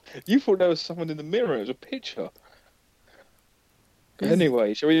You thought there was someone in the mirror. It was a picture. Is-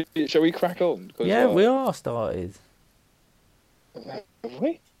 Anyway, shall we crack on? Because Yeah, we are started. have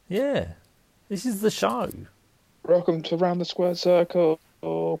we? Yeah. This is the show. Welcome to Round the Square Circle.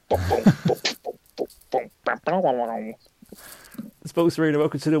 Sports Arena,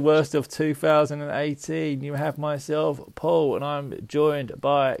 welcome to the worst of 2018. You have myself, Paul, and I'm joined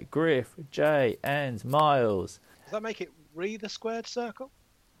by Griff, Jay, and Miles. Does that make it the squared circle?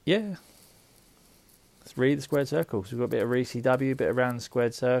 Yeah. Let's read the squared circle. So we've got a bit of RCW, a bit around the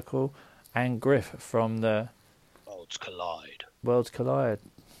squared circle, and Griff from the Worlds collide. Worlds Collide.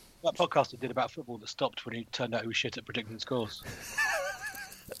 That podcast I did about football that stopped when he turned out he was shit at predicting scores.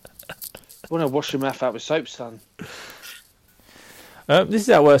 I want to wash your mouth out with soap, son. This is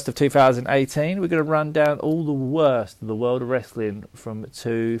our worst of 2018. We're going to run down all the worst of the world of wrestling from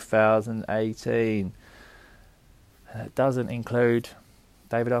 2018. And it doesn't include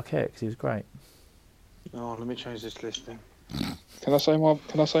David Arquette, because he was great. Oh, let me change this list then. Can I say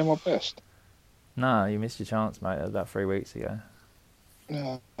my best? No, you missed your chance, mate. That was about 3 weeks ago.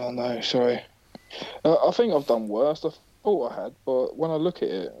 No, sorry. I think I've done worse. I thought I had, but when I look at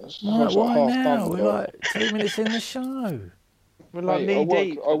it, it's almost like Why half now? done. We're like 2 minutes in the show. We're like Mate,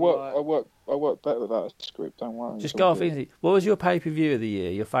 knee deep. I work better without a script. Don't worry. Just It's go all off good. easy. What was your pay-per-view of the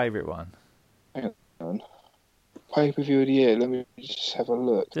year? Your favourite one? Pay-per-view of the year. Let me just have a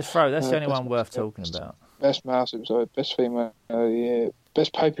look. Just throw. That's the only best- one worth talking about. Best mouse episode, best female of the year,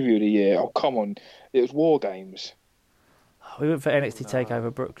 best pay-per-view of the year. Oh, come on. It was War Games. We went for NXT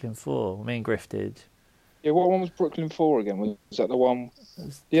Takeover Brooklyn 4. Me and Griff did. Yeah, what one was Brooklyn 4 again? Was that the one?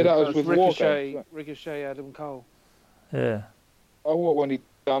 Yeah, that was with War Ricochet, Games. Ricochet, Adam Cole. Yeah. Oh, what, when he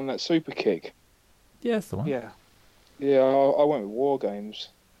done that super kick? Yeah, that's the one. Yeah. Yeah, I went with War Games.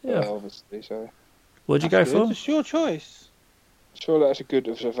 Yeah. Obviously, so. What'd you That's go good. for? It's your choice. Sure, that's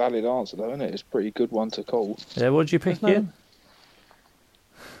it's a valid answer, though, isn't it? It's a pretty good one to call. Yeah, what'd you pick There's no- again?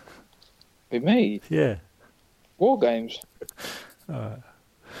 Be me? Yeah. War Games?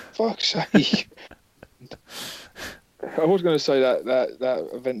 Fuck's sake. I was going to say that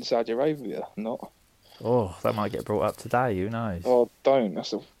event in Saudi Arabia, not. Oh, that might get brought up today, who knows? Oh, don't.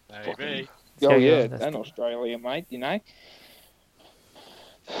 That's a Maybe. fucking... Yeah, Oh, yeah, yeah, that's and Australia, mate, you know.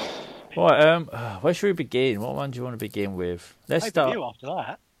 Right, where should we begin? What one do you want to begin with? Let's start. Pay-per-view after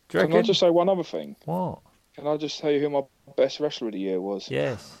that. Do you Can I reckon? just say one other thing? What? Can I just tell you who my best wrestler of the year was?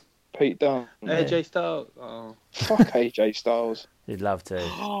 Yes. Pete Dunne. Yeah. AJ Styles. Oh. Fuck AJ Styles. You'd love to.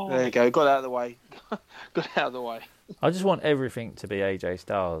 There you go. Got it out of the way. Got it out of the way. I just want everything to be AJ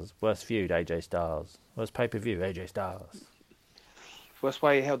Styles. Worst feud, AJ Styles. Worst pay-per-view, AJ Styles. Worst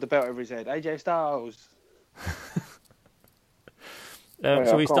way he held the belt over his head. AJ Styles. Yeah,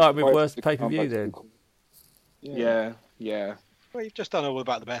 So I we can't start with wait worst to come pay-per-view back to then. Yeah. Yeah. Well, you've just done all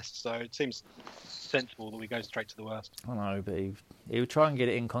about the best, so it seems sensible that we go straight to the worst. I know, but he would try and get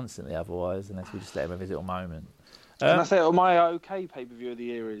it in constantly otherwise, unless we just let him have his little moment. Can I say what my OK pay-per-view of the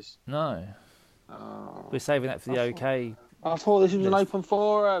year is? No, Oh. we're saving that for the OK. I thought this was an List. open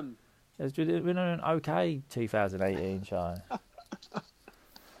forum. We're doing an OK 2018 show.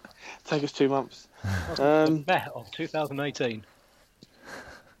 Take us 2 months. The bet of 2018.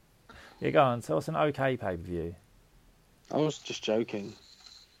 Yeah, go on. So what's an OK pay-per-view? I was just joking.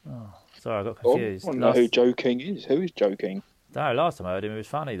 Sorry, I got Oh, I confused. want to know who Joe King is. Who is Joe King? No, last time I heard him, it was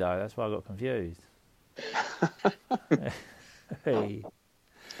funny though. That's why I got confused. Hey.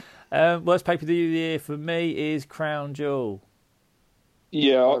 Worst pay-per-view of the year for me is Crown Jewel.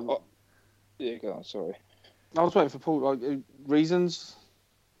 Yeah, yeah, go on, sorry. I was waiting for Paul. Reasons?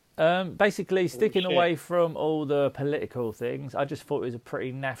 Basically, sticking shit. away from all the political things, I just thought it was a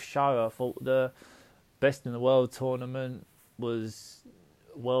pretty naff show. I thought the Best in the World tournament was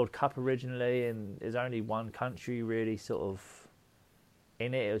World Cup originally, and there's only one country really sort of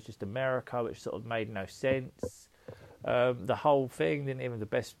in it. It was just America, which sort of made no sense. The whole thing didn't even have the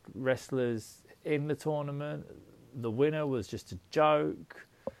best wrestlers in the tournament. The winner was just a joke.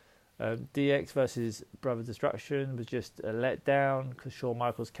 DX versus Brother Destruction was just a letdown because Shawn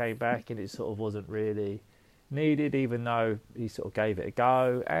Michaels came back and it sort of wasn't really needed, even though he sort of gave it a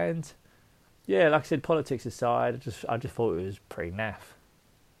go. And yeah, like I said, politics aside, I just thought it was pretty naff.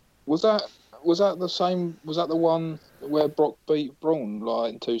 Was that the same? Was that the one where Brock beat Braun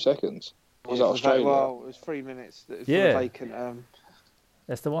like in 2 seconds? Or was that Australia? Well, it was 3 minutes. For Yeah. the vacant.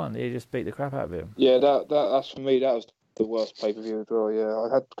 That's the one. He just beat the crap out of him. Yeah, that's for me. That was the worst pay per view as well.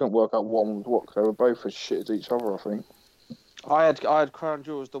 Yeah, couldn't work out what one was what. 'Cause they were both as shit as each other. I think. I had Crown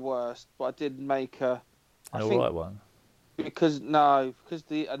Jewel as the worst, but I did make a. I An think alright one. because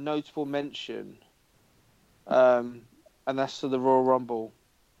a notable mention, and that's to the Royal Rumble.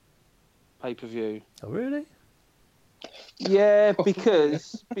 pay-per-view. Oh, really? Yeah,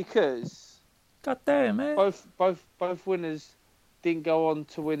 because God damn, man. both winners didn't go on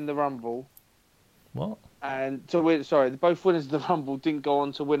to win the Rumble, What? and to win. Sorry, both winners of the Rumble didn't go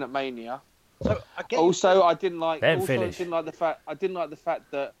on to win at Mania. So I get Also, I didn't like. Then Also, finish. didn't like the fact. I didn't like the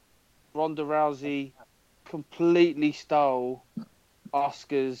fact that Ronda Rousey completely stole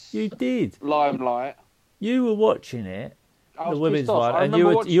Asuka's You did. limelight. You were watching it, I the was women's pissed off. one, I and remember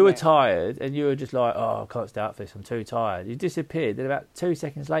you watching were it. tired, and you were just like, "Oh, I can't stay up for this. I'm too tired." You disappeared. Then about 2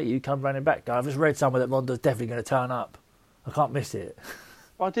 seconds later, you come running back. Go, I've just read somewhere that Ronda's definitely going to turn up. I can't miss it.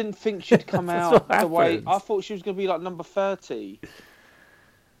 I didn't think she'd come That's out what the way. happens. I thought she was going to be like number 30.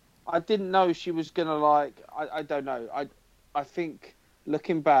 I didn't know she was going to like. I don't know. I think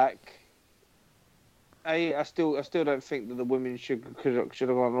looking back, I still don't think that the women should have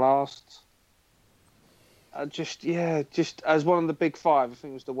gone last. Just as one of the big five, I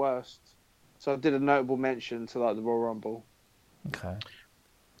think it was the worst. So I did a notable mention to like the Royal Rumble. Okay.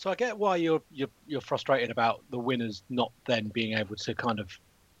 So I get why you're frustrated about the winners not then being able to kind of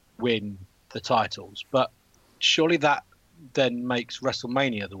win the titles, but surely that then makes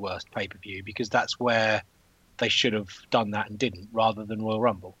WrestleMania the worst pay-per-view, because that's where they should have done that and didn't, rather than Royal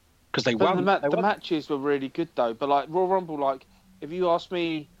Rumble, because they But won. the matches were really good though. But like Royal Rumble, like if you asked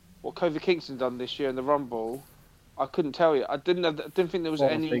me what Kofi Kingston done this year in the Rumble, I couldn't tell you. I didn't think there was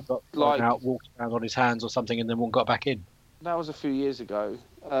Obviously any got like out, walked around on his hands or something, and then one got back in. that was a few years ago.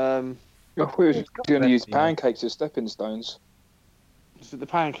 I thought we were going to use pancakes as stepping stones. Is it the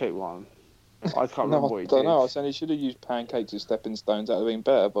pancake one? I can't remember No, what I he don't did. know. I said he should have used pancakes as stepping stones. That would have been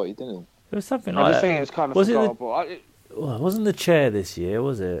better, but he didn't. It was something I like just that. think it was kind of Was it the- forgettable. Well, it wasn't the chair this year,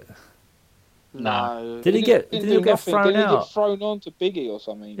 was it? No. Did he get thrown Didn't he out? get thrown on to Biggie or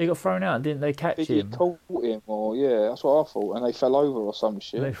something? He got thrown out, and didn't they catch Biggie him? caught him, or yeah, that's what I thought. And they fell over or some And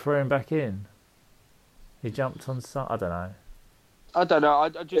shit. they threw him back in. He jumped on some. I don't know. I don't know. I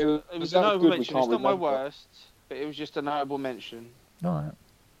just It was it was that a notable good we mention. can't It's not my remember. worst, but it was just a notable mention. All right.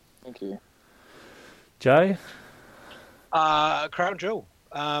 Thank you. Jay. Crown Jewel.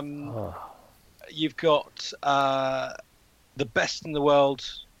 Oh, You've got the best in the world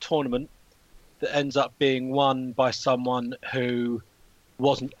tournament that ends up being won by someone who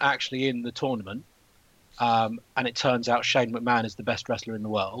wasn't actually in the tournament, and it turns out Shane McMahon is the best wrestler in the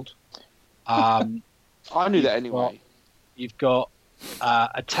world. I knew that anyway. You've got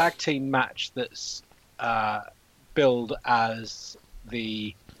a tag team match that's billed as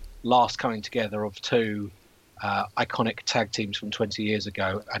the last coming together of two iconic tag teams from 20 years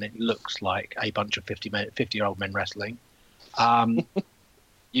ago, and it looks like a bunch of 50-year-old men wrestling.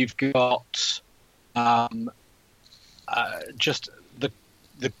 You've got just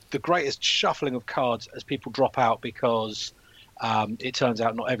the greatest shuffling of cards as people drop out, because it turns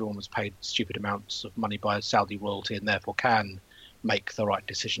out not everyone was paid stupid amounts of money by Saudi royalty and therefore can make the right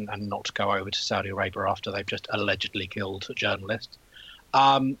decision and not go over to Saudi Arabia after they've just allegedly killed a journalist.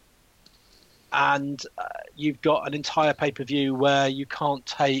 And you've got an entire pay-per-view where you can't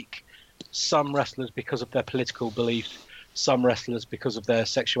take some wrestlers because of their political belief, some wrestlers because of their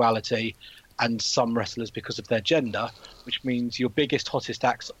sexuality, and some wrestlers because of their gender, which means your biggest, hottest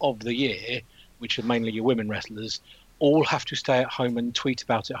acts of the year, which are mainly your women wrestlers, all have to stay at home and tweet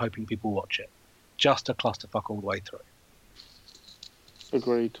about it, hoping people watch it. Just a clusterfuck all the way through.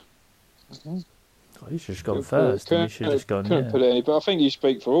 Agreed. well, you should have gone first. And you should have just gone. Couldn't Yeah. put it any, but I think you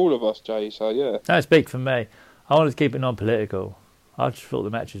speak for all of us, Jay. So yeah. Don't speak for me. I wanted to keep it non-political. I just thought the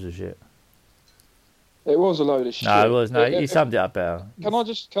matches were shit. It was a load of shit. No, it was no. You summed it up better. Can I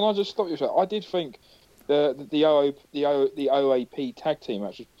just stop you? I did think the OAP tag team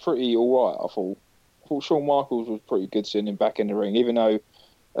match was pretty all right. I thought Shawn Michaels was pretty good seeing him back in the ring, even though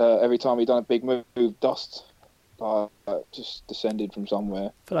every time he done a big move, dust just descended from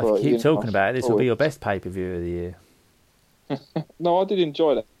somewhere. I feel like But, you keep you know, talking about it. This will be your best pay-per-view of the year. No, I did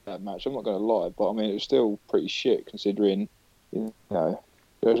enjoy that match. I'm not going to lie, but I mean it was still pretty shit considering it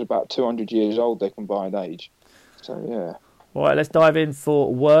was about 200 years old, their combined age. So yeah. All right, let's dive in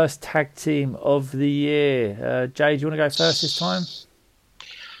for worst tag team of the year. Jay, do you want to go first this time?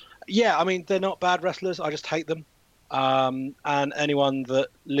 Yeah, I mean, they're not bad wrestlers. I just hate them. And anyone that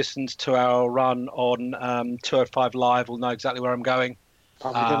listens to our run on 205 Live will know exactly where I'm going.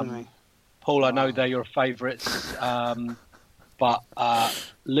 Probably didn't they? Paul, I know they're your favourites, but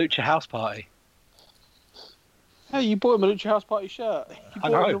Lucha House Party. Hey, you bought him a Lucha House Party shirt. You I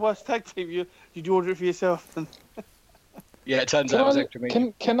bought him know. the worst tag team. Did you order it for yourself? Yeah, it turns out it was extra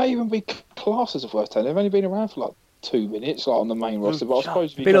meat. Can they even be classed as a first tag? They've only been around for like 2 minutes like on the main roster. But I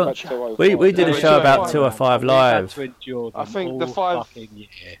suppose if you Been go on- back to 205, we did a Yeah, show but about yeah, 205 We've had Live. to endure them I think the all 5 fucking year.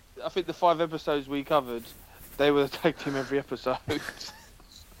 I think the 5 episodes we covered, they were the tag team every episode.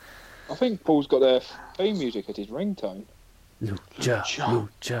 I think Paul's got their theme music at his ringtone. Lucha.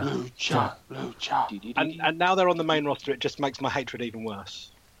 And now they're on the main roster, it just makes my hatred even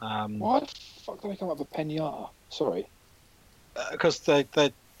worse. Why the fuck do they come up with Penata? Sorry. Because they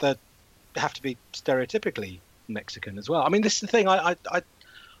have to be stereotypically Mexican as well. I mean, this is the thing.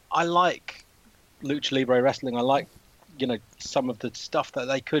 I like Lucha Libre wrestling. I like, some of the stuff that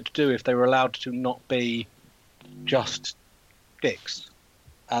they could do if they were allowed to not be just dicks.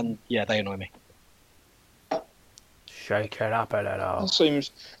 And yeah, they annoy me. Shake it up a little.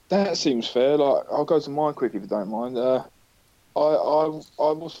 That seems fair. Like, I'll go to mine quick if you don't mind. I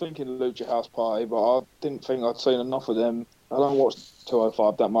was thinking Lucha House Party, but I didn't think I'd seen enough of them. I don't watch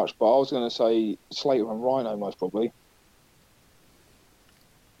 205 that much, but I was going to say Slater and Rhino most probably.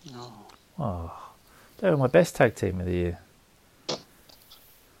 Oh, they were my best tag team of the year.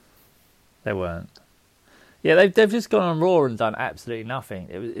 They weren't. Yeah, they've just gone on Raw and done absolutely nothing.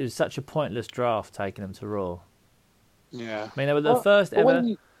 It was such a pointless draft taking them to Raw. Yeah. I mean, they were the first But ever when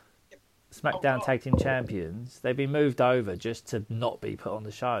you- SmackDown Tag Team Champions. They've been moved over just to not be put on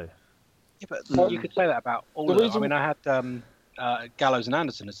the show. Yeah, but you could say that about all The of them. I reason- mean, I had Gallows and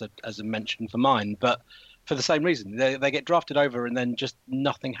Anderson as a mention for mine, but for the same reason. They get drafted over and then just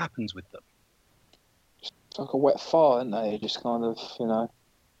nothing happens with them. It's like a wet fart, aren't they? Just kind of, it's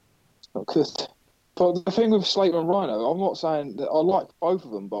not good. But the thing with Slater and Rhino, I'm not saying that I like both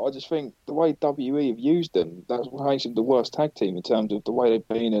of them, but I just think the way WE have used them, that's what makes them the worst tag team in terms of the way they've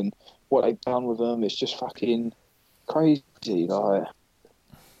been and what they've done with them. It's just fucking crazy, like.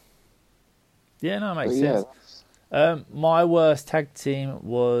 Yeah, no, it makes But sense. My worst tag team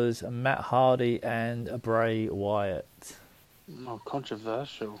was Matt Hardy and Bray Wyatt. Oh,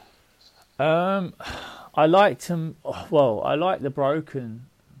 controversial. I liked him. Well, I like the Broken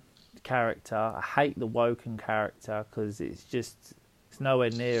character. I hate the Woken character because it's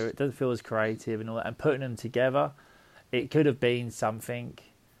nowhere near. It doesn't feel as creative and all that. And putting them together, it could have been something,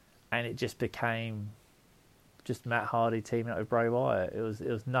 and it just became just Matt Hardy teaming up with Bray Wyatt. It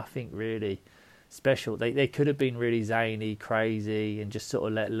was nothing really special. They could have been really zany, crazy, and just sort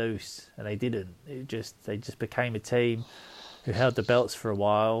of let loose, and they didn't. They just became a team who held the belts for a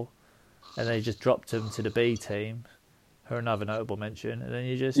while, and they just dropped them to the B team, who are another notable mention, and then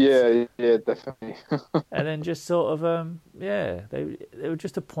you just Yeah, definitely. and then just sort of they were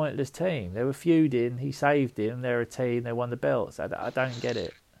just a pointless team. They were feuding. He saved him. They're a team. They won the belts. I don't get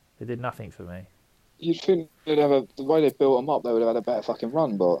it. They did nothing for me. You'd think they'd have the way they built them up, they would have had a better fucking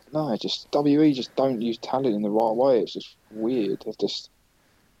run, but no, just WE just don't use talent in the right way. It's just weird. It's just,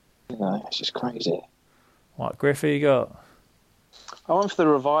 it's just crazy. What, Griff, who you got? I went for the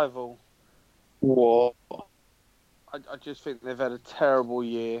Revival. What? I just think they've had a terrible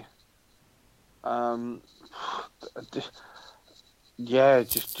year. Yeah,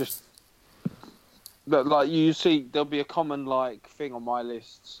 just like you see, there'll be a common thing on my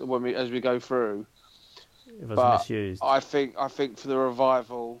lists as we go through. It was But misused. I think for the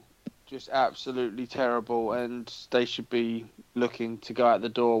Revival, just absolutely terrible, and they should be looking to go out the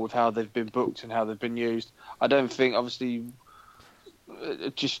door with how they've been booked and how they've been used. I don't think, obviously,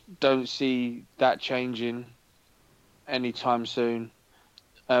 just don't see that changing anytime soon.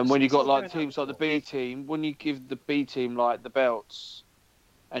 When you got teams like the B team, when you give the B team the belts,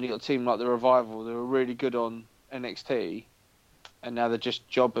 and you got a team like the Revival, they were really good on NXT, and now they're just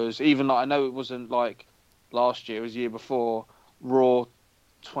jobbers. Even I know it wasn't last year, it was the year before, Raw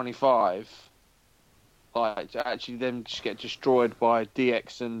 25. To actually them just get destroyed by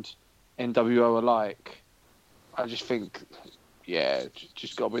DX and NWO alike. I just think,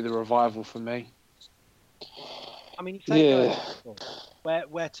 just got to be the Revival for me. I mean, you say Yeah.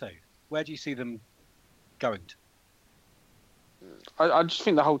 where to? Where do you see them going to? I just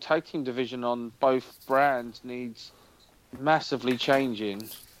think the whole tag team division on both brands needs massively changing.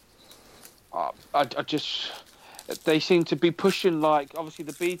 They seem to be pushing obviously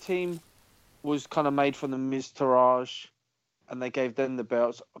the B team was kind of made from the Miz Taraj, and they gave them the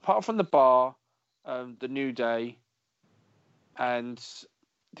belts. Apart from the Bar, the New Day, and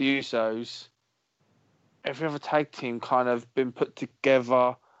the Usos, every other tag team kind of been put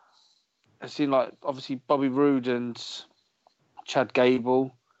together. I've seen obviously Bobby Roode and Chad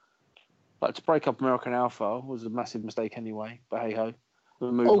Gable. To break up American Alpha was a massive mistake anyway, but hey ho.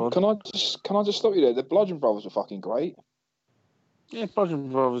 We'll move on. Can I just stop you there? The Bludgeon Brothers are fucking great. Yeah, Bludgeon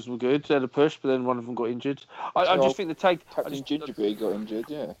Brothers were good. They had a push, but then one of them got injured. I just think the Captain Gingerbeard got injured.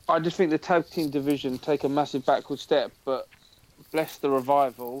 Yeah. I just think the tag team division take a massive backward step, but bless the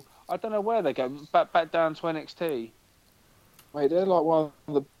Revival. I don't know where they go. Back down to NXT. Mate, they're like one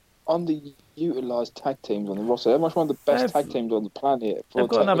of the underutilized tag teams on the roster. They're much one of the best tag teams on the planet. They've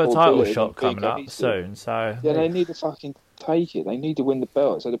got another title shot coming up soon, so yeah, they need to fucking take it. They need to win the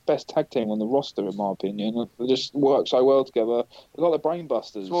belt. They're the best tag team on the roster, in my opinion. They just work so well together. They're like the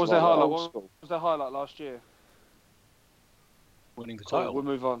Brainbusters. So what was their highlight? What was their highlight last year? Winning the title. We'll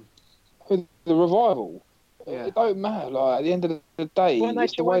move on. The Revival. Yeah. It don't matter. Like at the end of the day,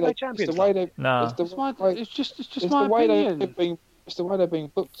 it's the way they. It's the way they. No. It's just my opinion. It's the way they're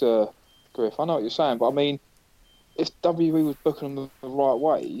being booked, Griff. I know what you're saying, but I mean, if WWE was booking them the right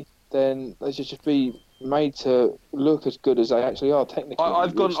way, then they should just be made to look as good as they actually are technically.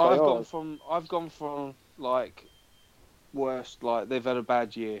 I've gone from like worst, like they've had a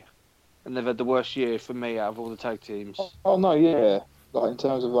bad year, and they've had the worst year for me out of all the tag teams. Oh no, yeah. Like in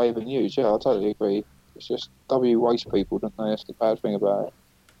terms of Raven News, yeah, I totally agree. It's just W waste people, don't they? That's the bad thing about it.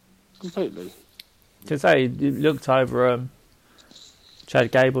 Completely. To say, you looked over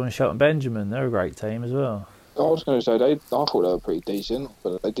Chad Gable and Shelton Benjamin. They're a great team as well. I was going to say I thought they were pretty decent,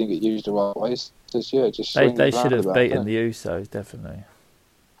 but they didn't get used the right way. They should have beaten the Usos, definitely.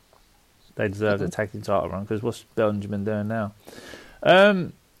 They deserve the tag team title run, because what's Benjamin doing now?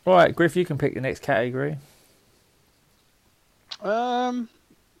 Right, Griff, you can pick the next category.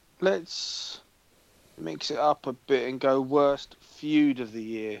 Let's mix it up a bit and go worst feud of the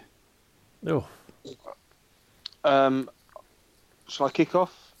year. Oh. Shall I kick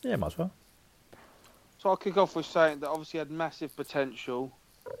off? Yeah, might as well. So I'll kick off with saying that obviously had massive potential,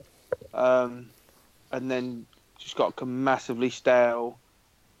 and then just got massively stale.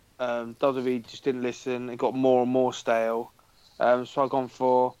 WWE just didn't listen. It got more and more stale. So I've gone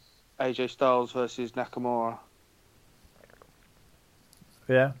for AJ Styles versus Nakamura.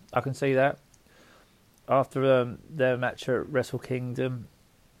 Yeah, I can see that. After their match at Wrestle Kingdom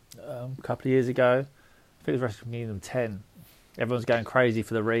a couple of years ago, I think it was Wrestle Kingdom 10. Everyone's going crazy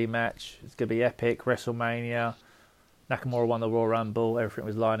for the rematch. It's going to be epic. WrestleMania. Nakamura won the Royal Rumble. Everything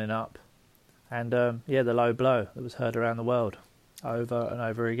was lining up. And, the low blow that was heard around the world over and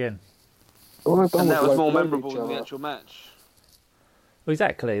over again. And that was more memorable than the actual match. Well,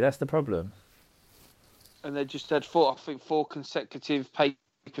 exactly. That's the problem. And they just had four consecutive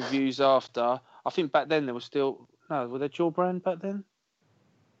pay-per-views after. I think back then there was still... No, were they dual brand back then?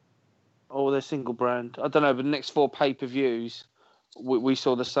 Or were they single brand? I don't know, but the next 4 pay-per-views, we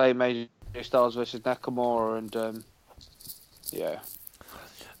saw the same AJ Styles versus Nakamura, and yeah.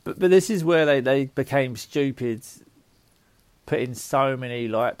 But this is where they became stupid, putting so many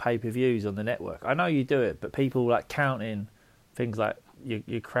like pay-per-views on the network. I know you do it, but people like counting things like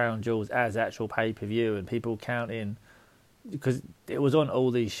your Crown Jewels as actual pay-per-view, and people counting because it was on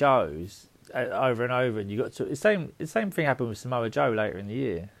all these shows over and over, and you got to the same thing happened with Samoa Joe later in the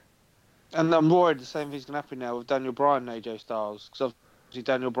year. And I'm worried the same thing's going to happen now with Daniel Bryan and AJ Styles, because obviously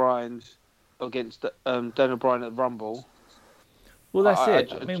Daniel Bryan's against Daniel Bryan at the Rumble. Well, that's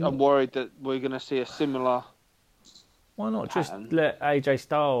it. I'm worried that we're going to see a similar. Why not just let AJ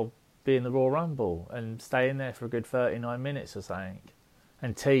Styles be in the Royal Rumble and stay in there for a good 39 minutes or something,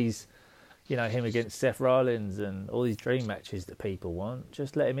 and tease, him against Seth Rollins and all these dream matches that people want.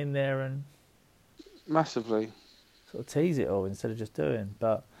 Just let him in there and massively sort of tease it all instead of just doing.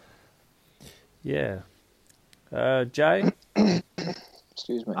 But yeah, Jay.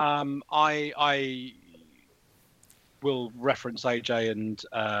 Excuse me. I will reference AJ and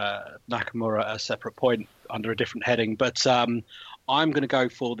Nakamura at a separate point under a different heading, but I'm going to go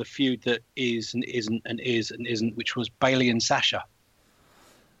for the feud that is and isn't and is and isn't, which was Bayley and Sasha.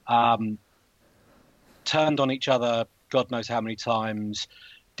 Turned on each other God knows how many times,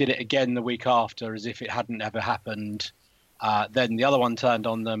 did it again the week after as if it hadn't ever happened. Then the other one turned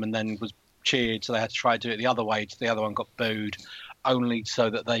on them and then was cheered, so they had to try to do it the other way, so the other one got booed, only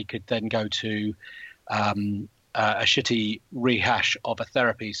so that they could then go to a shitty rehash of a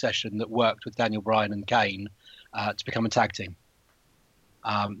therapy session that worked with Daniel Bryan and Kane to become a tag team.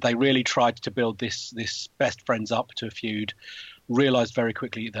 They really tried to build this best friends up to a feud, realised very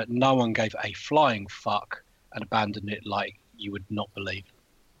quickly that no one gave a flying fuck, and abandoned it like you would not believe.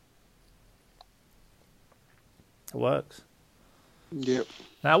 It works. Yep.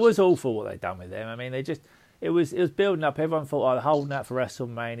 Now, it was awful what they'd done with them. I mean, it was building up. Everyone thought, oh, they're holding out for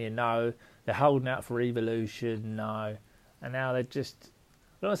WrestleMania. No. They're holding out for Evolution. No. And now they're just, I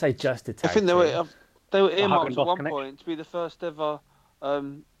don't want to say just a tag I think team. they were earmarked at one point to be the first ever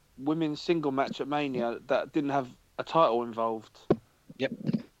women's single match at Mania that didn't have a title involved. Yep.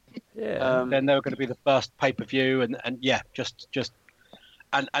 Yeah. Then they were going to be the first pay-per-view, and yeah, just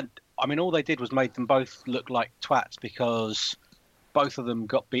and I mean, all they did was made them both look like twats because both of them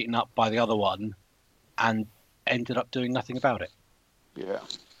got beaten up by the other one and ended up doing nothing about it. Yeah.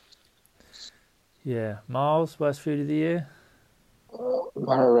 Yeah. Miles, worst feud of the year?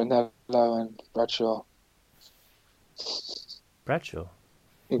 Mauro Ranello and Bradshaw. Bradshaw.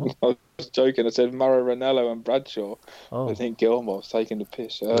 I was joking. I said Mauro Ranello and Bradshaw. Oh. I think Gilmore was taking the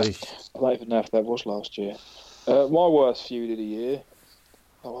piss. Yeesh. I don't even know if that was last year. My worst feud of the year,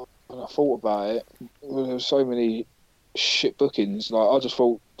 when I thought about it, there were so many shit bookings. Like I just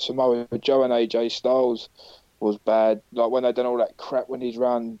thought Samoa Joe and AJ Styles was bad. Like when they done all that crap when he's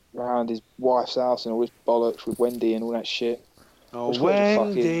round his wife's house and all this bollocks with Wendy and all that shit. Oh,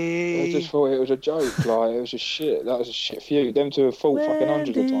 I just thought it was a joke. Like it was just shit. That was a shit feud. Them two have fought fucking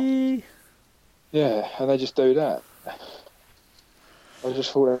hundreds of times. Yeah, and they just do that. I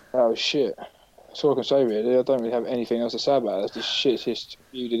just thought that was shit. That's all I can say really. I don't really have anything else to say about it. That's the shittest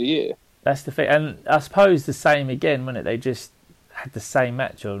feud of the year. That's the thing. And I suppose the same again, wasn't it? They just had the same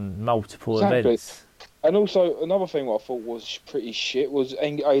match on multiple events. And also, another thing what I thought was pretty shit was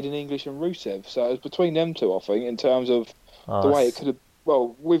Aiden English and Rusev. So it was between them two, I think, in terms of the way it could have...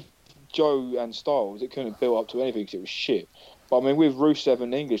 Well, with Joe and Styles, it couldn't have built up to anything because it was shit. But, I mean, with Rusev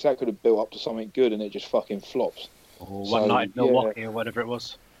and English, that could have built up to something good and it just fucking flops. Or One Night in Milwaukee or whatever it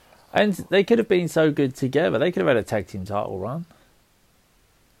was. And they could have been so good together. They could have had a tag team title run.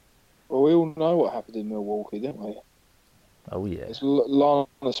 Well, we all know what happened in Milwaukee, don't we? Oh, yeah. It's Lana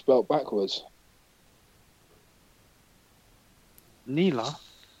spelt backwards. Neela.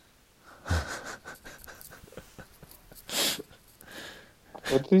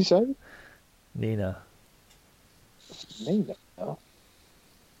 What did he say? Nina. Nina.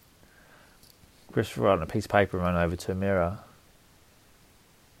 Christopher on a piece of paper and run over to a mirror.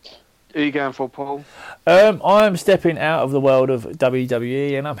 Who are you going for, Paul? I'm stepping out of the world of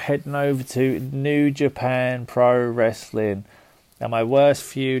WWE and I'm heading over to New Japan Pro Wrestling. Now, my worst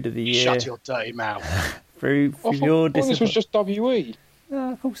feud of the year. Shut your dirty mouth. through I your thought this was just WE.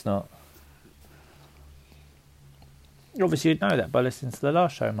 No, of course not. Obviously, you'd know that by listening to the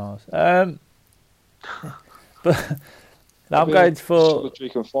last show, Mars. But I'm going for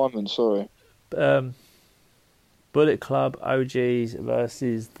solitary confinement. Sorry. Bullet Club OGs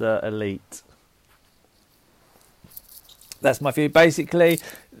versus the Elite. That's my feud. Basically,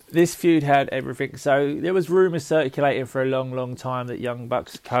 this feud had everything. So there was rumours circulating for a long, long time that Young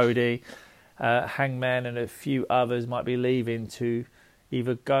Bucks, Cody, Hangman and a few others might be leaving to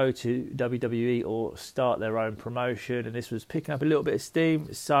either go to WWE or start their own promotion. And this was picking up a little bit of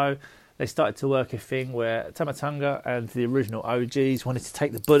steam. So they started to work a thing where Tama Tonga and the original OGs wanted to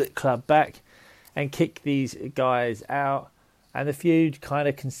take the Bullet Club back and kick these guys out. And the feud kind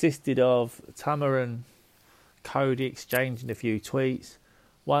of consisted of Tama and Cody exchanging a few tweets.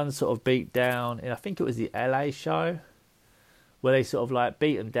 One sort of beat down, and I think it was the LA show, where they sort of like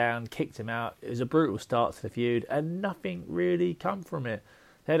beat him down, kicked him out. It was a brutal start to the feud, and nothing really come from it.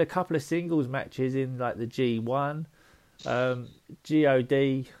 They had a couple of singles matches in like the G1. God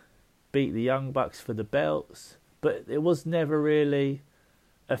beat the Young Bucks for the belts, but it was never really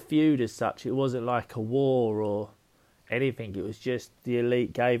a feud as such. It wasn't like a war or anything. It was just the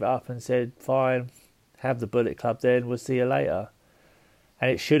Elite gave up and said, fine, have the Bullet Club then, we'll see you later. And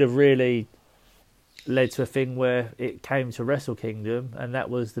it should have really led to a thing where it came to Wrestle Kingdom, and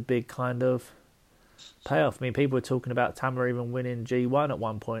that was the big kind of payoff. I mean, people were talking about Tama even winning G1 at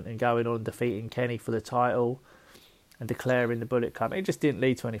one point and going on defeating Kenny for the title and declaring the Bullet Club. It just didn't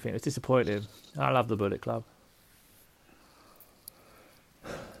lead to anything. It was disappointing. I love the Bullet Club.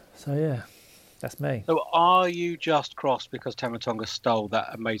 So, yeah, that's me. So are you just cross because Tama Tonga stole that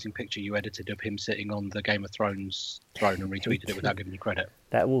amazing picture you edited of him sitting on the Game of Thrones throne and retweeted it without giving you credit?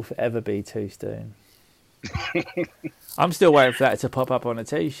 That will forever be too soon. I'm still waiting for that to pop up on a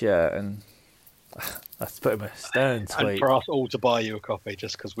T-shirt, and that's put him a stern tweet. And for us all to buy you a coffee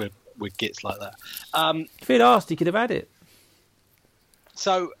just because we're gits like that. If he'd asked, he could have had it.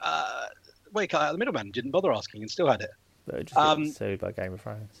 So, well, he cut out the middleman, didn't bother asking and still had it. But it just got sued by Game of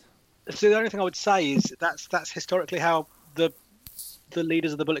Thrones. So the only thing I would say is that's historically how the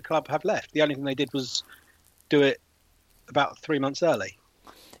leaders of the Bullet Club have left. The only thing they did was do it about 3 months early.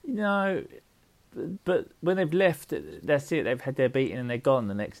 No, but when they've left, that's it. They've had their beating and they're gone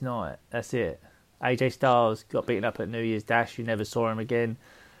the next night. That's it. AJ Styles got beaten up at New Year's Dash. You never saw him again.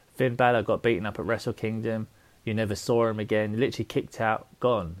 Finn Balor got beaten up at Wrestle Kingdom. You never saw him again. Literally kicked out,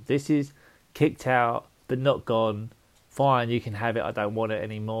 gone. This is kicked out, but not gone. Fine, you can have it. I don't want it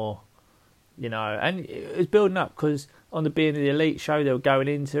anymore. You know, and it was building up because on the being the Elite show, they were going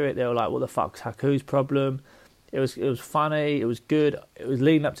into it. They were like, "What the fuck's Haku's problem?" It was funny. It was good. It was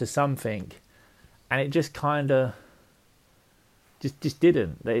leading up to something, and it just kind of just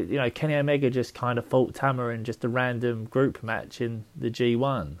didn't. Kenny Omega just kind of fought Tama in just a random group match in the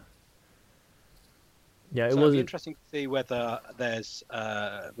G1. Yeah, it was interesting to see whether there's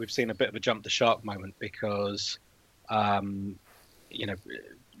we've seen a bit of a jump the shark moment because, with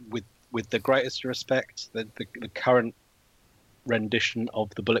the greatest respect, the current rendition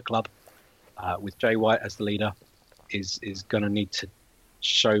of the Bullet Club, with Jay White as the leader, is going to need to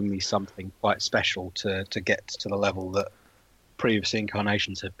show me something quite special to get to the level that previous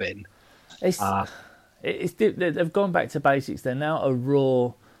incarnations have been. They've gone back to basics. They're now a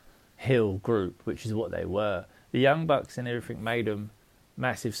Raw heel group, which is what they were. The Young Bucks and everything made them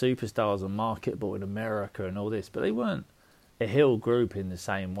massive superstars and marketable in America and all this, but they weren't a heel group in the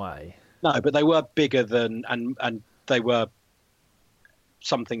same way. No, but they were bigger than and they were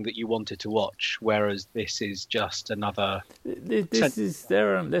something that you wanted to watch, whereas this is just another.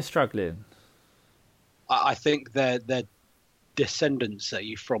 They're struggling. I think their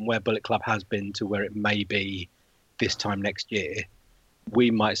descendancy from where Bullet Club has been to where it may be this time next year,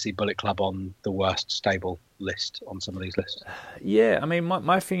 we might see Bullet Club on the worst stable list on some of these lists. Yeah, I mean,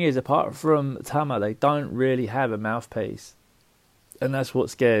 my thing is, apart from Tama, they don't really have a mouthpiece, and that's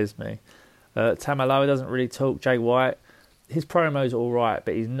what scares me. Tama Loa doesn't really talk. Jay White, his promo's all right,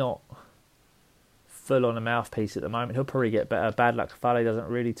 but he's not full on a mouthpiece at the moment. He'll probably get better. Bad Luck Fale doesn't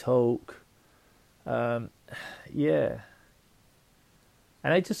really talk. Yeah.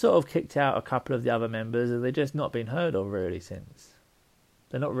 And they just sort of kicked out a couple of the other members, and they've just not been heard of really since.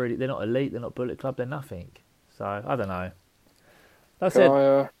 They're not Elite, they're not Bullet Club, they're nothing. So, I don't know. That's it.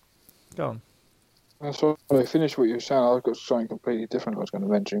 Go on. That's all. I finished what you were saying. I've got something completely different I was going to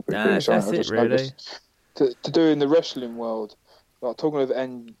mention. That's it, really. To do in the wrestling world, like talking of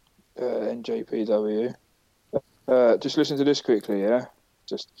NJPW, just listen to this quickly, yeah?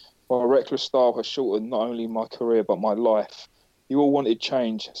 Just, my reckless style has shortened not only my career, but my life. You all wanted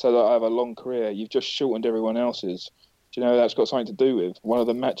change so that I have a long career. You've just shortened everyone else's. Do you know that's got something to do with one of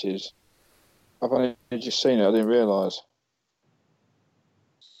the matches? I've only just seen it. I didn't realise.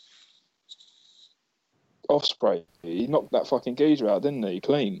 Ospreay, he knocked that fucking geezer out, didn't he?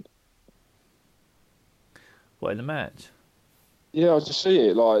 Clean. What, in the match? Yeah, I just see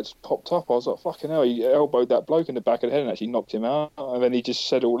it. Like, it's popped up. I was like, fucking hell, he elbowed that bloke in the back of the head and actually knocked him out. And then he just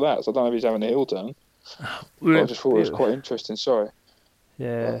said all that. So I don't know if he's having a heel turn. I just thought it was quite interesting. Sorry.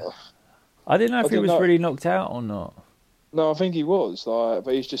 Yeah. I didn't know if he was really knocked out or not. No, I think he was. Like,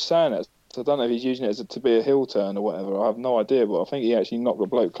 but he's just saying it. So I don't know if he's using it to be a heel turn or whatever. I have no idea, but I think he actually knocked the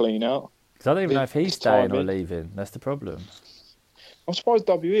bloke clean out. Because I don't even know if he's staying or leaving. That's the problem. I'm surprised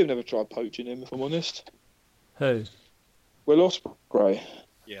WWE have never tried poaching him, if I'm honest. Who? Will Ospreay.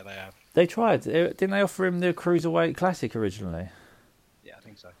 Yeah, they have. They tried. Didn't they offer him the Cruiserweight Classic originally? Yeah, I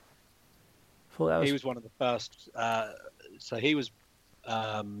think so. He was one of the first. So he was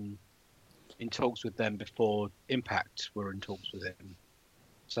in talks with them before Impact were in talks with him.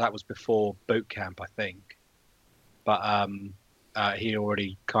 So that was before Boot Camp, I think. But he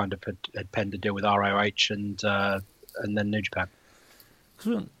already kind of had penned a deal with ROH and then New Japan.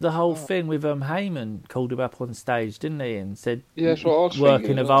 The whole thing with Heyman called him up on stage, didn't he? And said, that's what I was work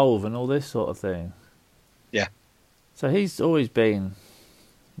thinking, in Evolve and all this sort of thing. Yeah. So he's always been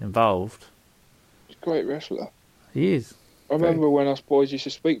involved. He's a great wrestler. He is. I remember when us boys used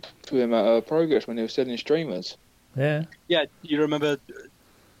to speak to him at Progress when he was selling streamers. Yeah. Yeah, you remember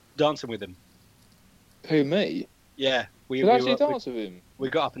dancing with him? Who, me? Yeah. We actually danced with him?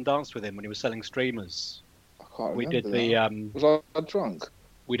 We got up and danced with him when he was selling streamers. I can't remember. We did the... was I drunk?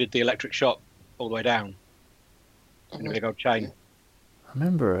 We did the electric shock all the way down in a big old chain. I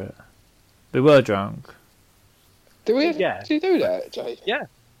remember it. We were drunk. Did we actually do that, Jay? Yeah.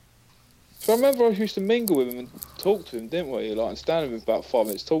 So I remember I used to mingle with him and talk to him, didn't we? Like, and stand with him for about 5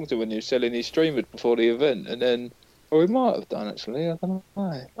 minutes talking to him when he was selling his streamers before the event. And then, we might have done, actually. I don't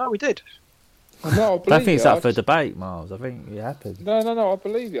know. No, we did. No, I believe I think it's up for debate, Miles. I think it happened. No, I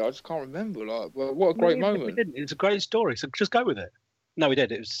believe you. I just can't remember. Like, well, what a great moment. We didn't. It's a great story, so just go with it. No, we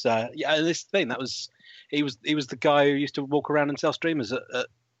did. It was this thing that was he was the guy who used to walk around and sell streamers at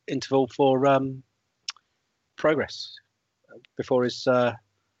interval for Progress before his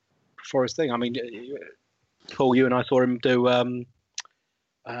thing. I mean, Paul, you and I saw him do what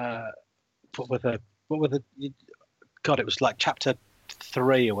were the God, it was like chapter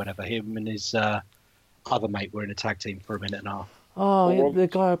 3 or whatever. Him and his other mate were in a tag team for a minute and a half. Oh, yeah, the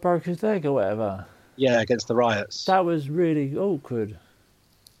guy who broke his leg or whatever. Yeah, against the Riots. That was really awkward.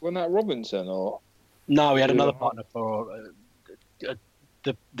 Wasn't that Robinson or? No, we had Yeah. another partner for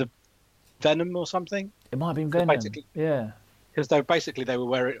the Venom or something. It might have been Venom. Basically- Yeah, Because they were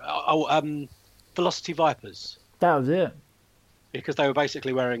wearing Velocity Vipers, that was it. because they were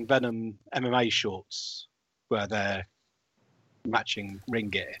basically wearing Venom MMA shorts, where they're matching ring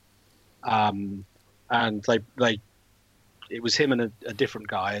gear, and they it was him and a different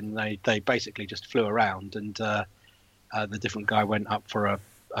guy, and they basically just flew around, and the different guy went up for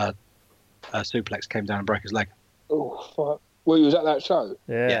a suplex, came down and broke his leg. Oh fuck! Well, you was at that show.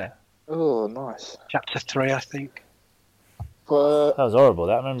 Yeah. Oh, nice. Chapter 3, I think. But That was horrible.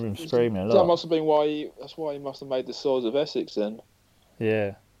 That I remember him screaming a that lot. must have been why. That's why he must have made the Swords of Essex then.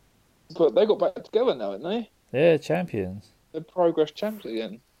 Yeah. But they got back together now, haven't they? Yeah, champions. They're Progress champs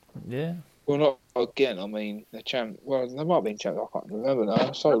again. Yeah. Well, not again. I mean, they're champ. Well, they might have been champs. I can't remember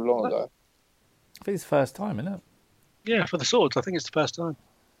now. So long ago. I think it's the first time, isn't it? Yeah, for the swords, I think it's the first time.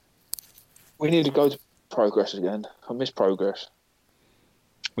 We need to go to Progress again. I miss Progress.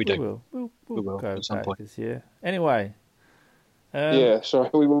 We do. We'll will, go at some back point. this year. Anyway. Yeah, sorry,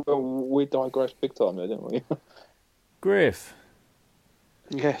 we digressed big time there, didn't we? Griff,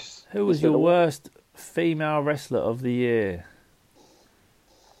 Yes. who was your worst female wrestler of the year?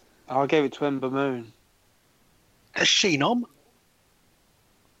 I gave it to Ember Moon. Has she nom?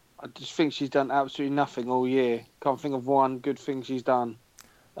 I just think she's done absolutely nothing all year. Can't think of one good thing she's done.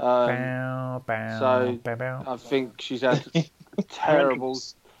 Bow, bow, so, bow, bow. I think she's had terrible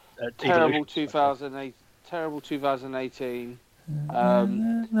 2008, terrible 2018.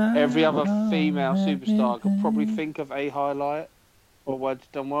 Every other female superstar could probably think of a highlight or what's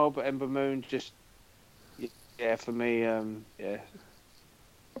done well, but Ember Moon just, yeah, for me, yeah.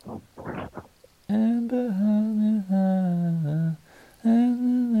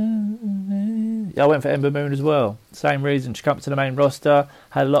 Yeah, I went for Ember Moon as well. Same reason. She came up to the main roster,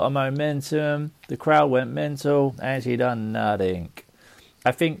 had a lot of momentum, the crowd went mental, and she done nothing.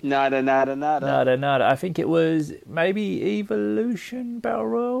 I think Nada. I think it was maybe Evolution Battle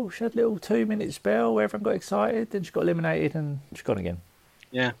Royal. She had a little 2-minute spell where everyone got excited, then she got eliminated and she's gone again.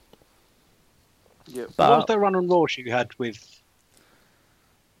 Yeah. Yep. But What was the run on Raw she had with...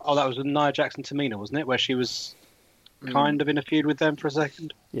 Oh, that was with Nia Jackson Tamina, wasn't it? Where she was kind of in a feud with them for a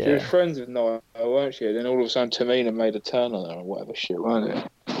second. yeah, She was friends with Nia, weren't she? Then all of a sudden Tamina made a turn on her or whatever shit, weren't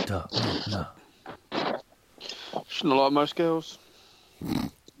it? no. She's not like most girls.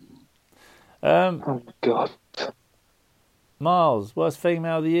 Oh, God. Miles, worst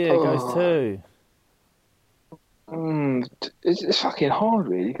female of the year goes to. It's fucking hard,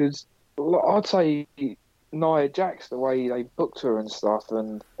 really, because I'd say Nia Jax, the way they booked her and stuff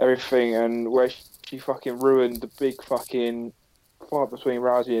and everything, and where she fucking ruined the big fucking fight between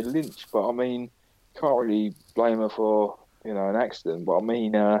Rousey and Lynch. But I mean, can't really blame her for, an accident. But I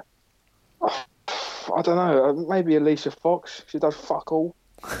mean, I don't know, maybe Alicia Fox. She does fuck all.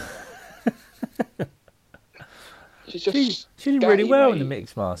 She's just She did really well in the mate.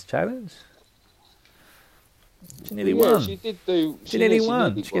 Mixed Mask Challenge. She nearly Yeah, won. she did do. She nearly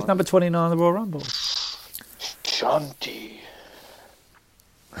won. She gets number 29 in the Royal Rumble. Shanti.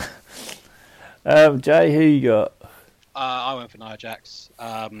 Jay, who you got? I went for Nia Jax.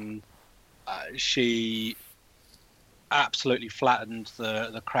 She absolutely flattened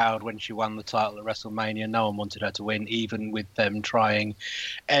the crowd when she won the title at WrestleMania. No one wanted her to win, even with them trying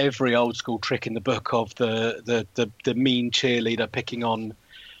every old school trick in the book of the mean cheerleader picking on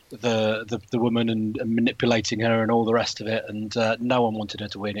the woman and manipulating her and all the rest of it. And no one wanted her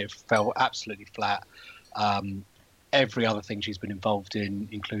to win. It fell absolutely flat. Every other thing she's been involved in,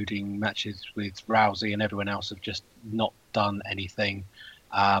 including matches with Rousey and everyone else, have just not done anything.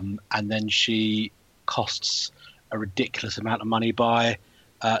 And then she costs a ridiculous amount of money by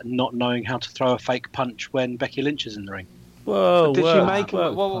not knowing how to throw a fake punch when Becky Lynch is in the ring. Whoa, Did whoa, she make him?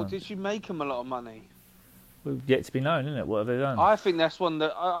 whoa. Well, did she make him a lot of money? We've yet to be known, isn't it? What have they done? I think that's one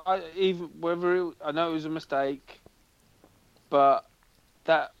that I even I know it was a mistake, but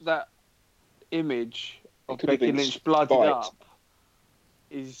that image of could have Becky been Lynch blooded spiked. up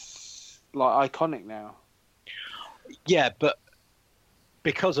is like iconic now. Yeah, but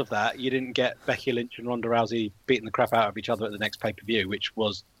because of that, you didn't get Becky Lynch and Ronda Rousey beating the crap out of each other at the next pay-per-view, which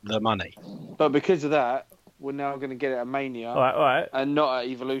was the money. But because of that, we're now going to get it at Mania All right. and not at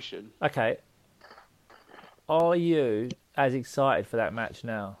Evolution. Okay. Are you as excited for that match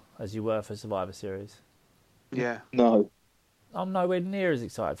now as you were for Survivor Series? Yeah. No. I'm nowhere near as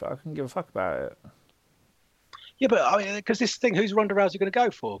excited for it. I couldn't give a fuck about it. Yeah, but I mean, because this thing, who's Ronda Rousey going to go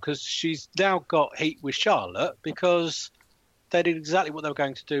for? Because she's now got heat with Charlotte because they did exactly what they were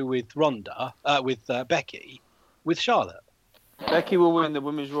going to do with Becky, with Charlotte. Becky will win the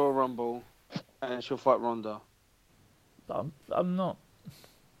Women's Royal Rumble and she'll fight Ronda. I'm not.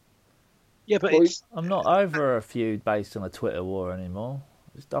 Yeah, but Well, it's I'm not over a feud based on a Twitter war anymore.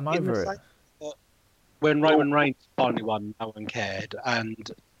 I'm in the over it. same that when Roman Reigns finally won, no one cared,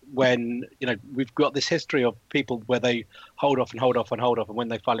 and when we've got this history of people where they hold off and hold off and hold off, and when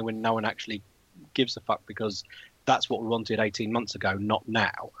they finally win, no one actually gives a fuck because that's what we wanted 18 months ago, not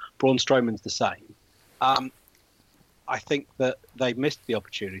now. Braun Strowman's the same. I think that they missed the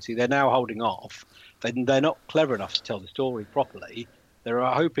opportunity. They're now holding off. They're not clever enough to tell the story properly. They're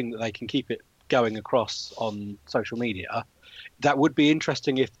hoping that they can keep it going across on social media. That would be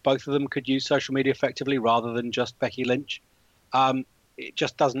interesting if both of them could use social media effectively rather than just Becky Lynch. It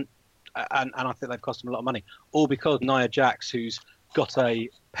just doesn't, and I think they've cost them a lot of money. All because Nia Jax, who's got a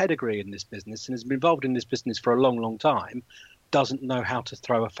pedigree in this business and has been involved in this business for a long, long time, doesn't know how to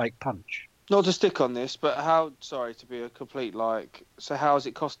throw a fake punch. Not to stick on this, but sorry to be a complete so how has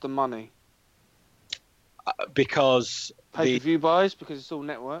it cost them money? Because Pay-per-view buys, because it's all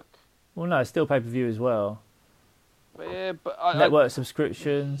network. Well, no, it's still pay-per-view as well. But yeah, but Network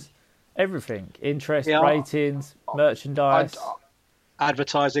subscriptions, everything, interest, Yeah, ratings, merchandise.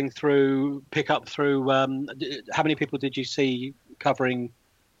 advertising through pickup through. How many people did you see covering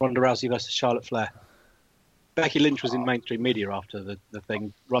Ronda Rousey versus Charlotte Flair? Becky Lynch was in mainstream media after the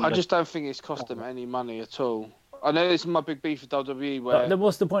thing. Ronda, I just don't think it's cost them any money at all. I know this is my big beef with WWE. Where Then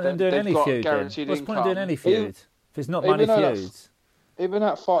what's the point in doing any feud? What's the point in doing any feud if it's not money feuds? Even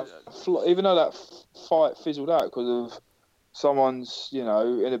that fight, even though that fight fizzled out because of someone's,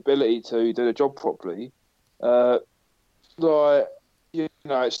 inability to do the job properly, it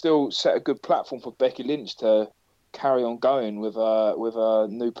still set a good platform for Becky Lynch to carry on going with a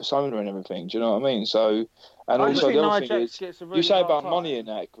new persona and everything. Do you know what I mean? So, and also the other thing is, you say about money in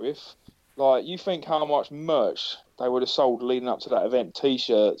that, Griff. Like, you think how much merch they would have sold leading up to that event?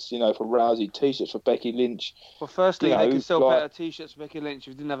 T-shirts, for Rousey, T-shirts for Becky Lynch. Well, firstly, they could sell better T-shirts for Becky Lynch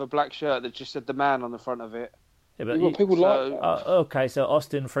if they didn't have a black shirt that just said the man on the front of it. Yeah, but people like that. Okay, so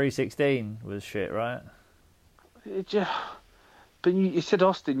Austin 316 was shit, right? But you said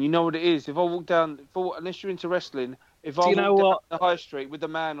Austin, you know what it is. If I walk down, unless you're into wrestling, if I walk down the high street with the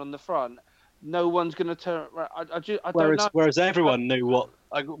man on the front, no one's going to turn around. I don't know. Whereas everyone knew what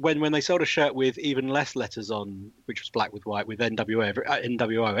when they sold a shirt with even less letters on, which was black with white with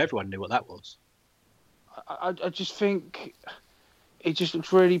NWO, everyone knew what that was. I just think it just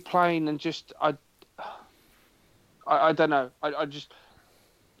looks really plain and just I don't know. I just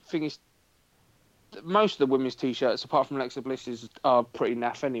think it's most of the women's t-shirts, apart from Alexa Bliss's, are pretty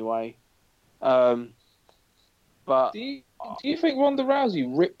naff anyway. But do you think Ronda Rousey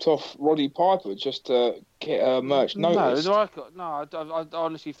ripped off Roddy Piper just to get her merch noticed? No, I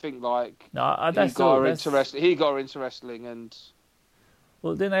honestly think he got her into wrestling, and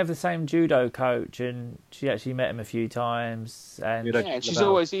well, didn't they have the same judo coach, and she actually met him a few times, and she's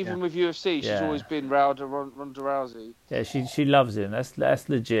always with UFC, she's always been Ronda Rousey. Yeah, she loves him. That's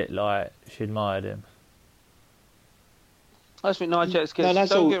legit. Like, she admired him. I just think Nia Jax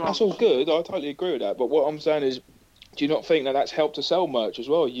that's all good. I totally agree with that. But what I'm saying is, do you not think that that's helped to sell merch as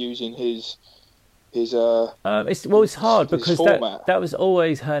well, using his it's hard because that was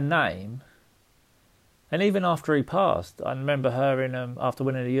always her name, and even after he passed, I remember her after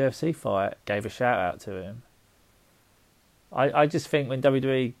winning a UFC fight, gave a shout out to him. I just think when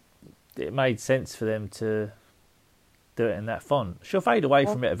WWE, it made sense for them to do it in that font. She'll fade away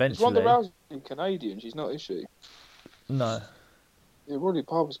from it eventually. Ronda Rousey Canadian, she's not, is she? No. Yeah, Roddy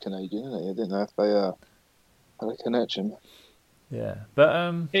Piper's Canadian, isn't he? I didn't know if they had a connection. Yeah,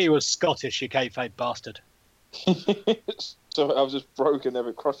 but he was Scottish, you kayfabe bastard. So I was just broken.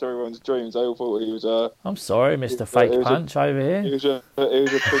 Never crossed everyone's dreams. They all thought he was. I'm sorry, Mr. Fake Punch over here. He was a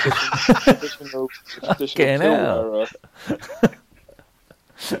traditional Getting out.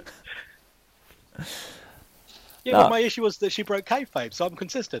 Yeah, but my issue was that she broke kayfabe, so I'm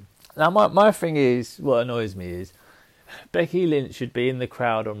consistent. Now, my thing is, what annoys me is, Becky Lynch should be in the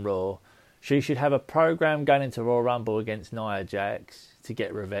crowd on Raw. She should have a program going into Royal Rumble against Nia Jax to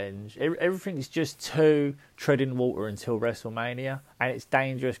get revenge. Everything's just too treading water until WrestleMania, and it's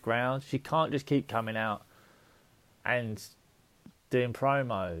dangerous ground. She can't just keep coming out and doing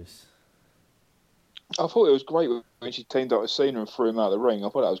promos. I thought it was great when she teamed up with Cena and threw him out of the ring. I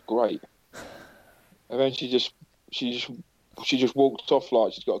thought that was great. And then she just walked off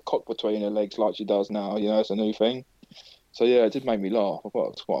like she's got a cock between her legs like she does now. It's a new thing. So yeah, it did make me laugh. I thought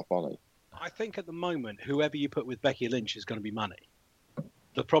it was quite funny. I think at the moment, whoever you put with Becky Lynch is going to be money.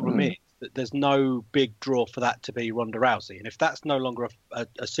 The problem is that there's no big draw for that to be Ronda Rousey. And if that's no longer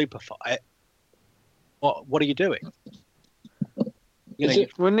a super fight, what are you doing? You know, Is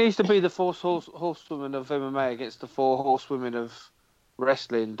it- Well, it needs to be the four horsewomen of MMA against the four horsewomen of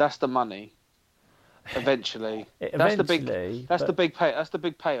wrestling. That's the money. Eventually, that's the big. That's the big pay. That's the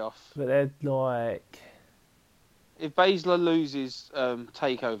big payoff. But they're like, If Baszler loses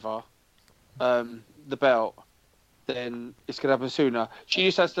Takeover, the belt, then it's gonna happen sooner. She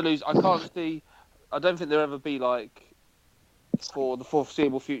just has to lose. I can't see. I don't think there'll ever be like for the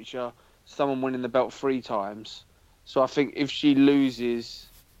foreseeable future someone winning the belt 3 times. So I think if she loses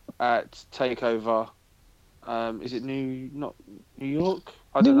at Takeover, is it not New York?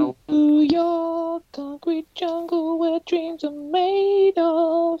 I don't know. New York, concrete jungle where dreams are made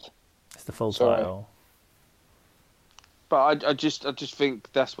of. it's the full Sorry. title. But I just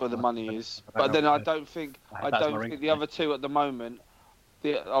think that's where the money is. But then I don't think the other two at the moment,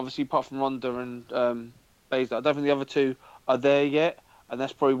 obviously apart from Ronda and Baszler, I don't think the other two are there yet, and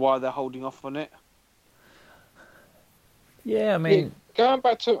that's probably why they're holding off on it. Yeah, I mean, Going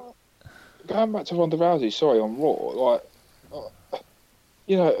back to Ronda Rousey, sorry, on Raw,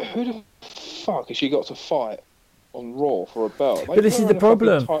 who the fuck has she got to fight on Raw for a belt? but this is the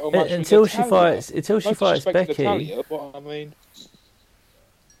problem. Until she fights Becky, Natalia, but I mean,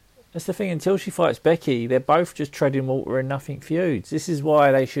 that's the thing. Until she fights Becky, they're both just treading water and nothing feuds. This is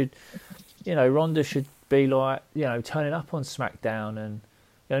why they should, Ronda should be like, turning up on SmackDown and,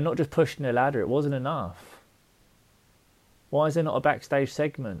 not just pushing the ladder. It wasn't enough. Why is there not a backstage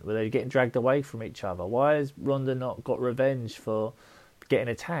segment where they're getting dragged away from each other? Why has Ronda not got revenge for getting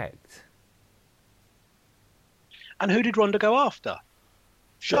attacked? And who did Ronda go after?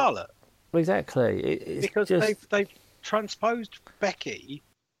 Charlotte. Exactly. It's Because just... they've transposed Becky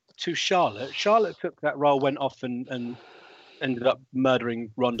to Charlotte. Charlotte took that role, went off and ended up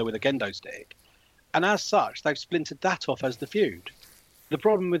murdering Ronda with a kendo stick. And as such, they've splintered that off as the feud. The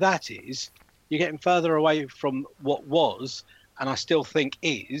problem with that is you're getting further away from what was, and I still think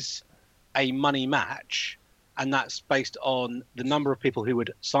is, a money match. And that's based on the number of people who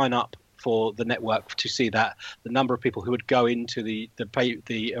would sign up for the network to see that, the number of people who would go into the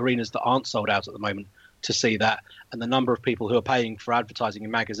arenas that aren't sold out at the moment to see that, and the number of people who are paying for advertising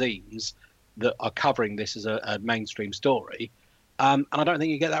in magazines that are covering this as a mainstream story. And I don't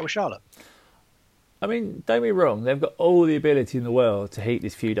think you get that with Charlotte. I mean, don't get me wrong, they've got all the ability in the world to heat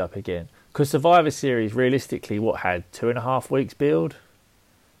this feud up again. Because Survivor Series, realistically, had 2.5 weeks build?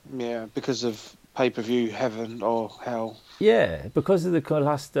 Yeah, because of pay-per-view heaven or hell. Yeah, because of the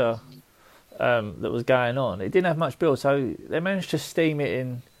cluster that was going on. It didn't have much build, so they managed to steam it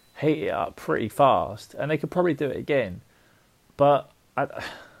in, heat it up pretty fast, and they could probably do it again. But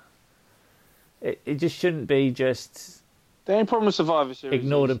it just shouldn't be just The only problem with Survivor Series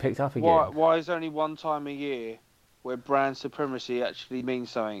ignored is and picked up again. why is only one time a year where brand supremacy actually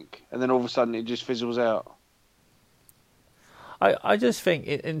means something, and then all of a sudden it just fizzles out? I just think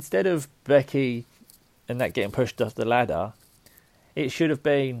instead of Becky and that getting pushed off the ladder, it should have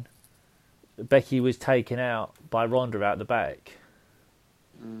been Becky was taken out by Ronda out the back.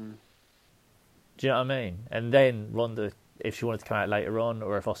 Mm. Do you know what I mean? And then Ronda, if she wanted to come out later on,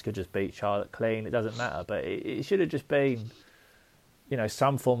 or if Asuka just beat Charlotte clean, it doesn't matter. But it should have just been,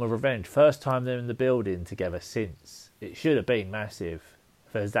 some form of revenge. First time they're in the building together since. It should have been massive.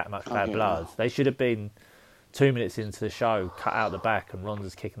 If there's that much bad blood, they should have been 2 minutes into the show, cut out the back, and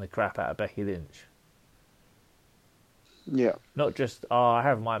Ronda's kicking the crap out of Becky Lynch. Yeah. Not just, I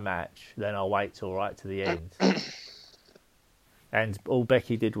have my match, then I'll wait till right to the end. And all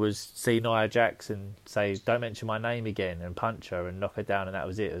Becky did was see Nia Jax and say, don't mention my name again, and punch her and knock her down, and that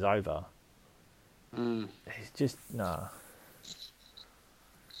was it. It was over. Mm. It's just, no.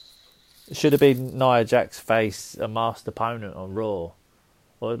 It should have been Nia Jax face a masked opponent on Raw.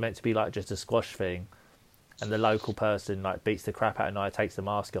 Or it was meant to be like just a squash thing. And the local person beats the crap out of Nia, takes the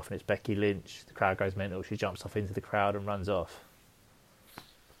mask off, and it's Becky Lynch. The crowd goes mental. She jumps off into the crowd and runs off.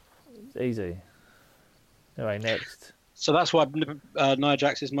 It's easy. Anyway, next. So that's why Nia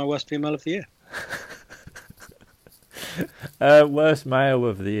Jax is my worst female of the year. Worst male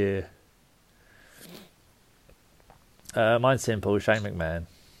of the year. Mine's simple. Shane McMahon.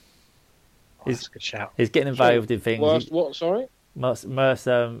 That's a good shout. He's getting involved in things. Worst, what? Sorry. Worst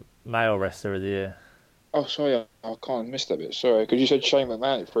male wrestler of the year. Oh, sorry, I can't miss that bit. Sorry, because you said Shane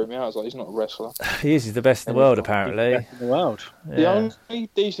McMahon, it threw me out. I was like, he's not a wrestler. He is. He's the best in the world, apparently. Best in the world. The only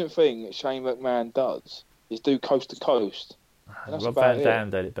decent thing that Shane McMahon does is do coast to coast. And that's Rob about Van Dam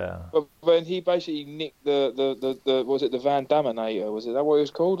did it better. But when he basically nicked the was it the Van Daminator? Was it that what it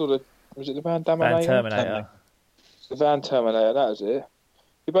was called, or was it the Van Daminator? Van Terminator. The Van Terminator, that was it.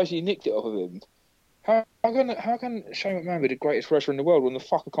 He basically nicked it off of him. How can Shane McMahon be the greatest wrestler in the world when the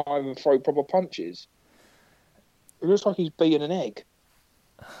fucker can't even throw proper punches? It looks like he's beating an egg.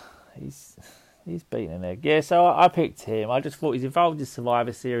 he's beaten an egg. Yeah, so I picked him. I just thought he's involved in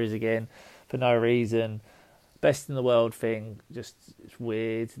Survivor Series again for no reason. Best in the world thing, just it's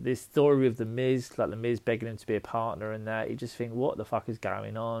weird. This story with the Miz, like the Miz begging him to be a partner and that, you just think, what the fuck is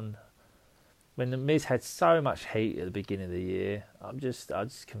going on? When the Miz had so much heat at the beginning of the year, I'm just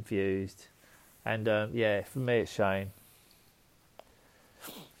confused. And yeah, for me it's Shane.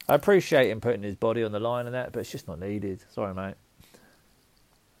 I appreciate him putting his body on the line and that, but it's just not needed. Sorry, mate.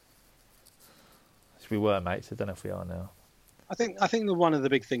 We were mates. I don't know if we are now. I think one of the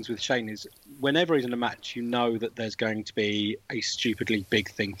big things with Shane is whenever he's in a match, you know that there's going to be a stupidly big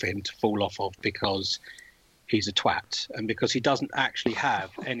thing for him to fall off of because he's a twat and because he doesn't actually have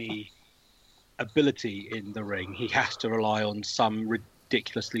any ability in the ring. He has to rely on some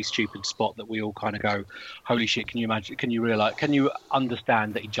ridiculously stupid spot that we all kind of go, holy shit, can you imagine, can you realize, can you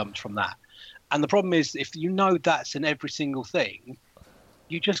understand that he jumped from that? And the problem is, if you know that's in every single thing,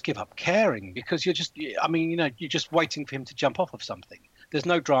 you just give up caring because you're just, I mean, you know, you're just waiting for him to jump off of something. There's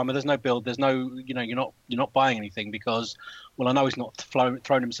no drama, there's no build, there's no, you know, you're not buying anything because, well, I know he's not thrown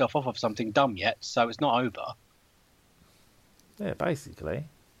himself off of something dumb yet, so it's not over. Yeah, basically.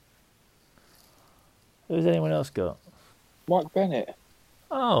 Who's anyone else got? Mike Bennett.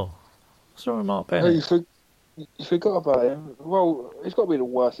 Oh, what's wrong with Mark Bennett? You forgot about him. Well, he's got to be the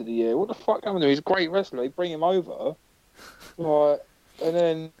worst of the year. What the fuck happened to him? He's a great wrestler. They bring him over, right? And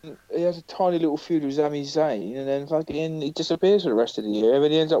then he has a tiny little feud with Sami Zayn, and then fucking he disappears for the rest of the year, and then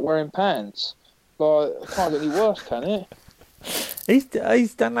he ends up wearing pants. Like, it can't get any worse, can it? He's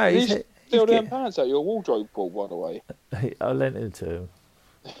done that. He's still them pants out your wardrobe, Paul, by the way. I lent it to him.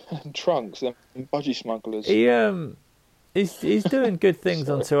 And trunks, and budgie smugglers. He's doing good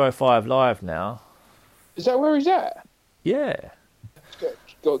things on 205 Live now. Is that where he's at? Yeah.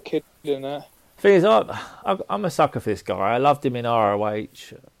 Got a kid in there. Thing is, I'm a sucker for this guy. I loved him in ROH.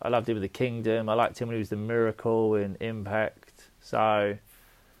 I loved him in the Kingdom. I liked him when he was the Miracle in Impact. So I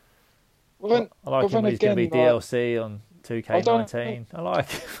like him when he's going to be DLC on 2K19. I like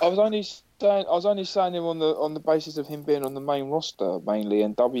him. I was only saying him on the basis of him being on the main roster mainly,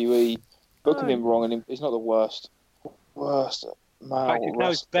 and WE booking him wrong, and he's not the worst male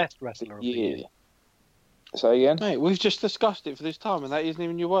wrestler. Best wrestler of the year. Say again, mate. We've just discussed it for this time, and that isn't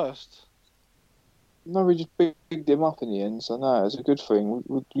even your worst. No, we just bigged him up in the end, so no, it's a good thing.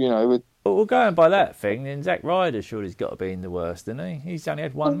 But we're going by that thing, then Zack Ryder surely's got to be in the worst, hasn't he? He's only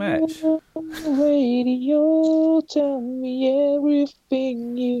had one match. Radio, tell me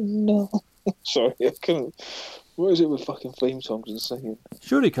everything you know. Sorry, I couldn't. What is it with fucking theme songs and singing?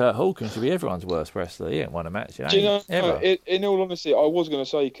 Surely Kurt Hawkins should be everyone's worst wrestler. He ain't won a match. Do you know? In all honesty, I was going to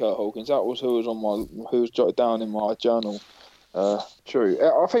say Kurt Hawkins. That was who was jotted down in my journal. True.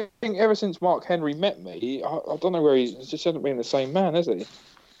 I think ever since Mark Henry met me, I don't know where he just hasn't been the same man, has he?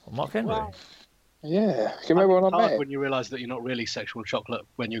 Well, Mark Henry? Wow. Yeah. Can you remember when I met him? When you realise that you're not really sexual chocolate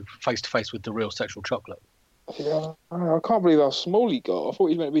when you're face to face with the real sexual chocolate. Yeah, I can't believe how small he got. I thought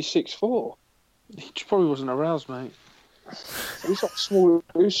he was meant to be 6'4". He probably wasn't aroused, mate. He's like small.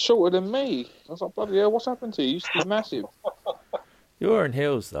 He was shorter than me. I was like, bloody hell, what's happened to you? You used to be massive. You were in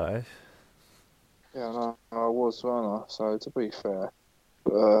heels, though. Yeah, no, I was, weren't I? So, to be fair.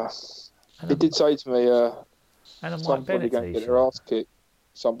 He did say to me, somebody going to get their ass kicked.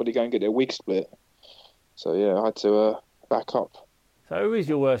 Somebody going to get their wig split. So, yeah, I had to back up. So, who is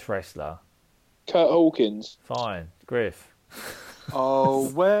your worst wrestler? Kurt Hawkins. Fine. Griff. Oh,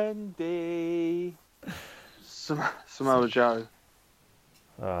 Wendy. Samoa Joe.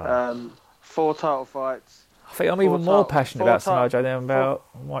 4 title fights. I think I'm even more passionate about Samoa Joe than about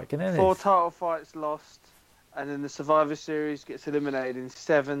Mike Kanellis. 4 title fights lost, and then the Survivor Series gets eliminated in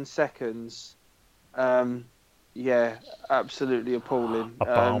 7 seconds. Yeah, absolutely appalling.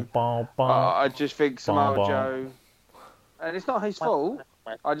 I just think Samoa Joe, and it's not his fault.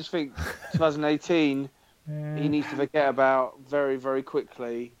 I just think 2018 he needs to forget about very, very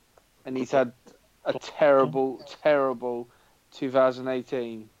quickly, and he's had a terrible, terrible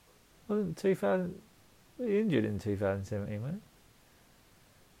 2018. Wasn't 2000? He injured in 2017, wasn't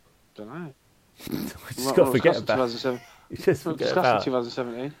he? Don't know. I just got to forget about 2007. You just forget about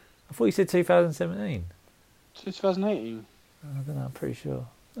 2017. I thought you said 2017. 2018. I don't know. I'm pretty sure.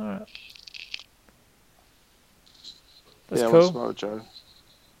 All right. That's yeah, cool. Joe.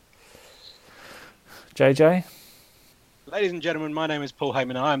 JJ? Ladies and gentlemen, my name is Paul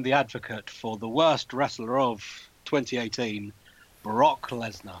Heyman and I am the advocate for the worst wrestler of 2018, Brock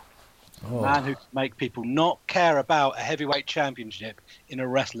Lesnar. A man who can make people not care about a heavyweight championship in a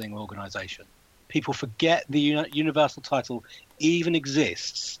wrestling organisation. People forget the Universal title even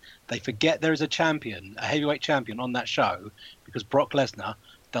exists. They forget there is a champion, a heavyweight champion on that show, because Brock Lesnar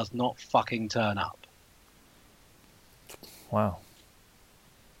does not fucking turn up. Wow.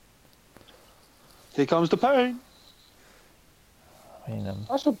 Here comes the pain. I mean,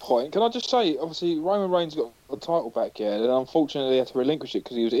 That's the point. Can I just say, obviously, Roman Reigns got the title back here, and unfortunately, he had to relinquish it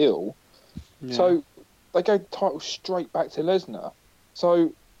because he was ill. Yeah. So they gave the title straight back to Lesnar.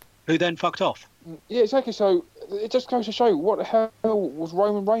 So Who then fucked off? yeah, exactly. So it just goes to show what the hell was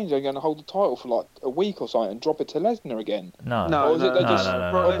Roman Reigns going to hold the title for like a week or something and drop it to Lesnar again? no. Or is it they just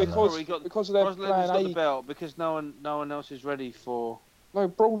no. because of their Brock Lesnar's plan got the A? belt because no one else is ready for. No,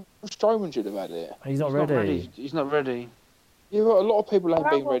 Braun Strowman should have had it. He's not ready. He's not ready. You've got a lot of people haven't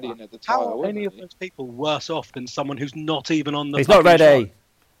been ready in at the How title. are any of haven't those people worse off than someone who's not even on the He's not fucking ready. show?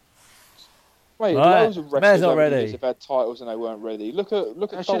 Wait, Right. loads of Man's wrestlers not over the ready. years have had titles and they weren't ready. Look at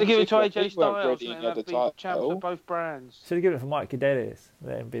I should have given it to Dolph AJ Ziggler, he weren't Styles ready and and he had have the been champs for title. both brands. Should have given it for Mike Cadelis.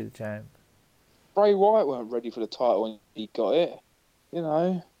 Let him be the champ. Bray Wyatt weren't ready for the title when he got it. You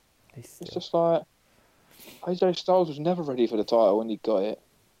know, He's it's still... just like AJ Styles was never ready for the title when he got it.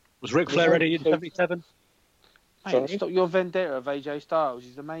 Was Ric Flair ready in 77? Mate, Sorry? stop your vendetta of AJ Styles.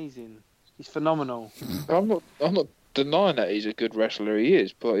 He's amazing. He's phenomenal. I'm not denying that he's a good wrestler. He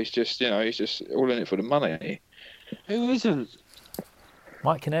is, but he's just he's just all in it for the money. Who isn't?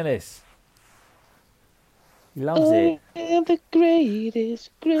 Mike Cadelis. He loves it. am the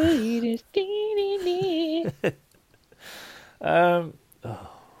greatest.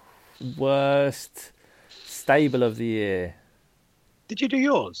 Worst stable of the year. Did you do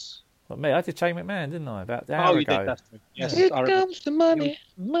yours? Well, me, I did Shane McMahon, didn't I? About an hour You ago. did. That's true. Yes, Here I remember. comes the money,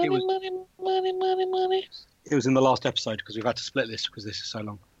 money, was- money, money, money. It was in the last episode because we've had to split this because this is so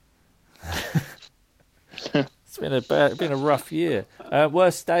long. It's been a rough year.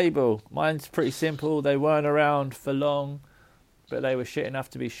 Worst stable. Mine's pretty simple. They weren't around for long, but they were shit enough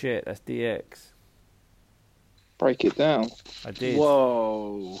to be shit. That's DX. Break it down. I did.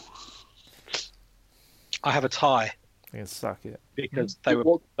 Whoa. I have a tie I can suck it. because they were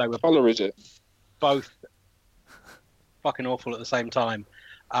What colour is it? both fucking awful at the same time.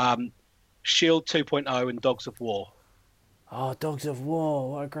 Shield 2.0 and Dogs of War. Oh, Dogs of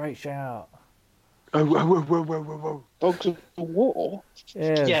War. What a great shout. Whoa. Dogs of War.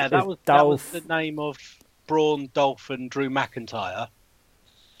 Yeah, that was Dolph. the name of Braun, Dolph, and Drew McIntyre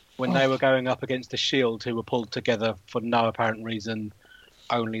when they were going up against the Shield, who were pulled together for no apparent reason,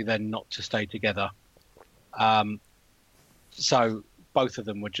 only then not to stay together. So both of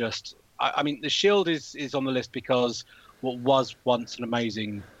them were just. I mean, the Shield is on the list because what was once an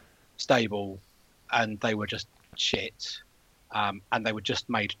amazing stable, and they were just shit, and they were just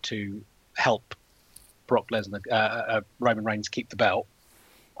made to help Brock Lesnar, Roman Reigns keep the belt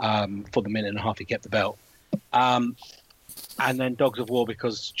for the minute and a half he kept the belt. And then Dogs of War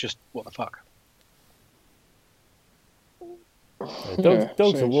because just what the fuck.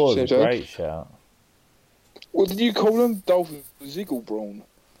 Dogs of War is a seems okay. great shout. What did you call them? Dolph Ziggler.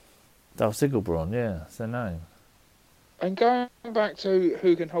 Dolph Ziggler, yeah, that's their name. And going back to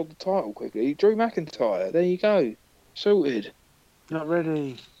who can hold the title quickly, Drew McIntyre. There you go. Sorted. Not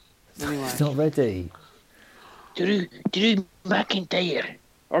ready. Anyway. He's not ready. Drew McIntyre.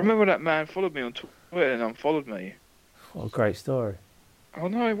 I remember that man followed me on Twitter and unfollowed me. What a great story. Oh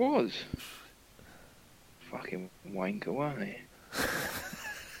no, it was. Fucking wanker, wasn't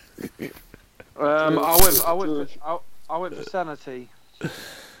he? I went for sanity.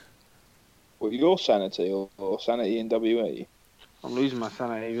 Well, your sanity or sanity in WE? I'm losing my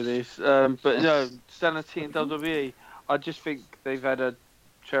sanity with this. But no, sanity in WWE. I just think they've had a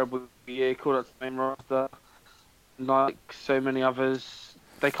terrible year. Called up the main roster, like so many others.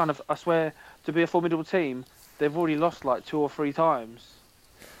 They kind of, I swear, to be a formidable team, they've already lost like 2 or 3 times.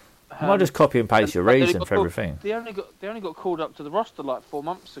 I might just copy and paste your but they reason got for called- everything. They only got called up to the roster like 4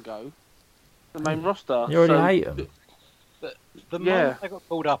 months ago. The main roster. You already so- hate them. The Yeah. moment they got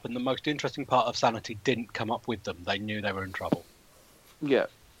pulled up and the most interesting part of Sanity didn't come up with them, they knew they were in trouble. Yeah.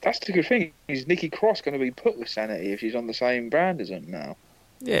 That's the good thing. Is Nikki Cross going to be put with Sanity if she's on the same brand as him now?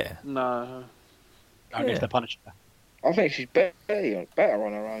 Yeah. No. Only Yeah. if they're punished. I think she's better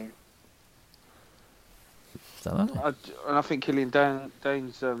on her own. Don't know. And I think Killian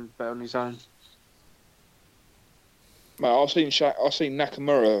Dane's better on his own. Mate, I've seen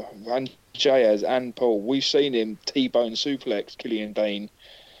Nakamura and Jayaz and Paul. We've seen him T-bone suplex Killian Dane.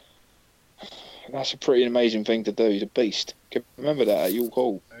 That's a pretty amazing thing to do. He's a beast. Can you remember that at York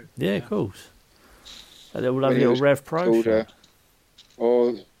Hall? Yeah, of course. That little When lovely he little was Rev Pro called, show.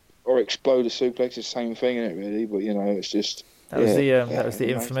 or Exploder suplex is the same thing, isn't it? Really, but it's just That was the amazing.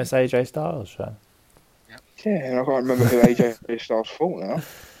 infamous AJ Styles show. Yeah, and I can't remember who AJ Styles fought now.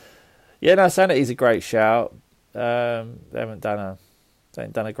 Yeah, no, Sanity's a great shout. They haven't done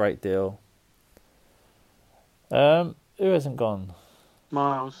Ain't done a great deal. Who hasn't gone?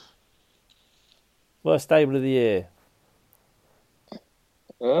 Miles. Worst stable of the year.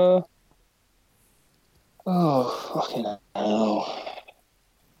 Fucking hell.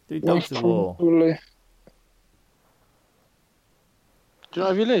 Do Dogs of War. Probably, Do you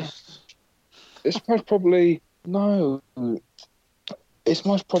have your list? it's most probably no. It's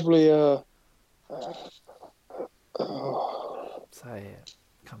most probably Say it.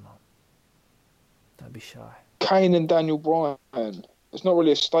 Come on. Don't be shy. Kane and Daniel Bryan. It's not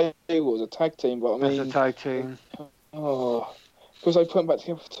really a stable, it's a tag team, but I That's mean, a tag team. because they put them back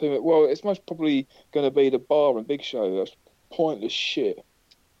together for 2 minutes. Well, it's most probably going to be the Bar and Big Show. That's pointless shit.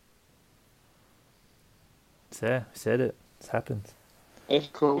 It's there. I said it. It's happened. If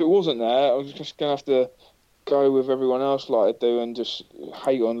it wasn't that, I was just going to have to go with everyone else like I do and just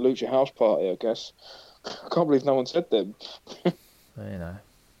hate on Lucha House Party, I guess. I can't believe no one said them. Well, you know.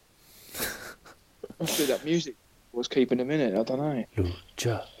 Must be that music was keeping them in it. I don't know.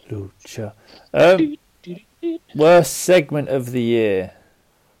 Lucha. Worst segment of the year.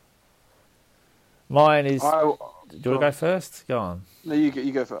 Mine is. Do you want to go first? Go on. No,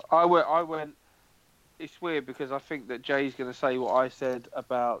 you go first. I went. It's weird because I think that Jay's going to say what I said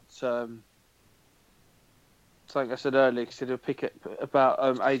about something I said earlier. Because he'll pick it about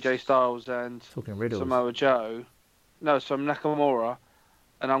AJ Styles and Talking riddles. Samoa Joe. No, so Nakamura,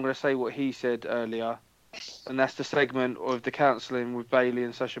 and I'm going to say what he said earlier, and that's the segment of the counselling with Bayley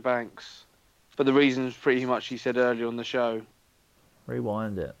and Sasha Banks, for the reasons pretty much he said earlier on the show.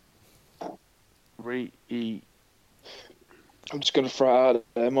 Rewind it. I'm just going to throw it out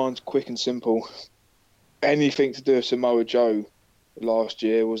there. Mine's quick and simple. Anything to do with Samoa Joe last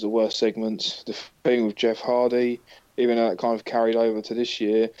year was the worst segment. The thing with Jeff Hardy, even though it kind of carried over to this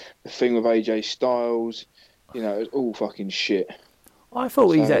year. The thing with AJ Styles, you know, it was all fucking shit. I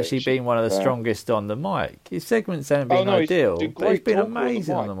thought he's actually been one of the strongest on the mic. His segments haven't been ideal, but he's been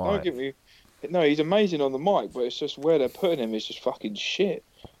amazing on the mic. Don't get me, no, he's amazing on the mic, but it's just where they're putting him is just fucking shit.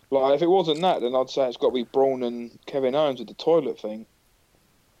 Like, if it wasn't that, then I'd say it's got to be Braun and Kevin Owens with the toilet thing.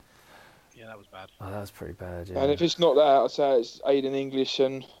 Yeah, that was bad. Oh, that was pretty bad, yeah. And if it's not that, I'd say it's Aiden English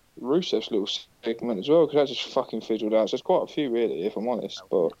and Rusev's little segment as well, because that just fucking fizzled out. So there's quite a few, really, if I'm honest.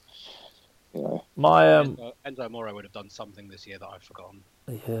 But, you know. My Enzo Amore would have done something this year that I've forgotten.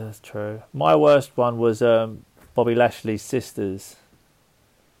 Yeah, that's true. My worst one was Bobby Lashley's sisters.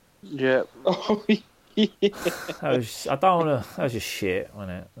 Yeah. Oh, yeah. That was just shit,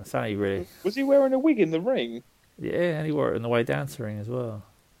 wasn't it? That's only really. Was he wearing a wig in the ring? Yeah, and he wore it on the way down to the ring as well.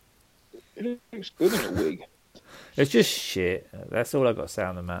 It looks good in a wig. It's just shit. That's all I got to say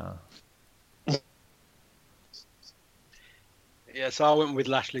on the matter. Yeah, so I went with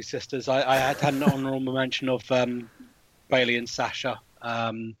Lashley's sisters. I had an honourable mention of Bayley and Sasha.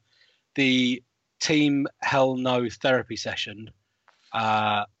 The Team Hell No therapy session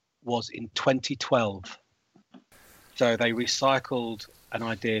was in 2012. So they recycled an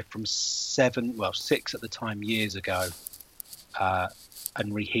idea from 6 at the time years ago,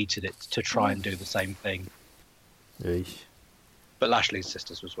 and reheated it to try and do the same thing. Eesh. But Lashley's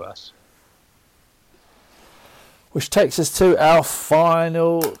sisters was worse. Which takes us to our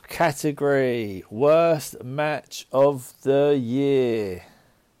final category. Worst match of the year.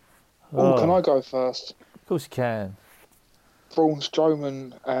 Oh, can I go first? Of course you can. Braun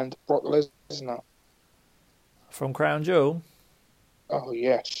Strowman and Brock Lesnar. From Crown Jewel? Oh,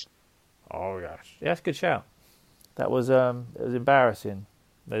 yes. Oh, yes. Yeah, that's a good shout. That was it was embarrassing.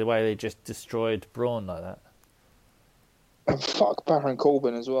 The way they just destroyed Braun like that. And fuck Baron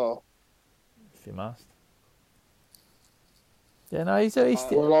Corbin as well. If you must. Yeah, no, he's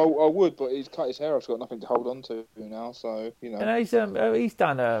still... Well, I would, but he's cut his hair off. He's got nothing to hold on to now, so, you know. And he's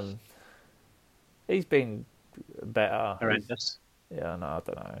done... he's been better. Horrendous. Yeah, no, I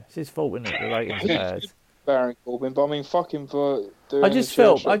don't know. It's his fault, isn't it? The ratings are bad. Baron Corbin, but I mean, fuck him for doing... I just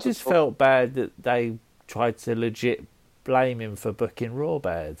felt bad that they tried to legit blame him for booking Raw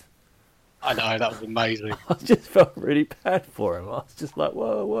bad. I know, that was amazing. I just felt really bad for him. I was just like,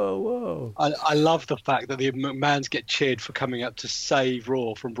 whoa, whoa, whoa. I love the fact that the McMahons get cheered for coming up to save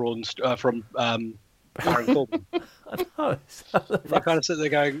Raw from Baron Corbin. I know. They kind of sit there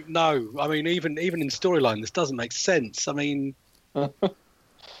going, no. I mean, even in storyline, this doesn't make sense. I mean...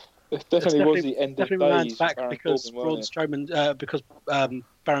 It definitely was the end of days. Back because Braun Strowman, because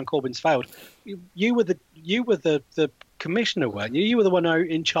Baron Corbin's failed. You were the commissioner, weren't you? You were the one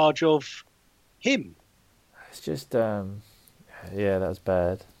in charge of him. It's just, yeah, that was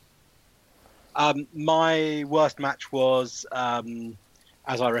bad. My worst match was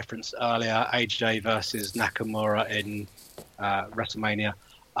as I referenced earlier, AJ versus Nakamura in WrestleMania.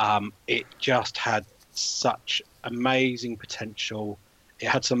 It just had such amazing potential. It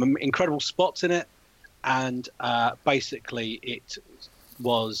had some incredible spots in it, and basically it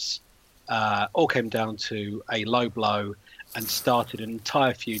was all came down to a low blow and started an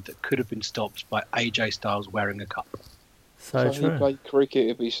entire feud that could have been stopped by AJ Styles wearing a cup. So if he true. played cricket,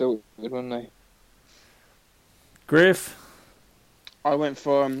 it'd be sorted, wouldn't he? Griff? I went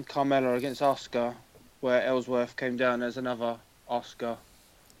for Carmella against Asuka, where Ellsworth came down as another Asuka.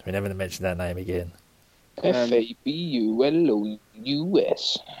 We never mention that name again. Fabulous.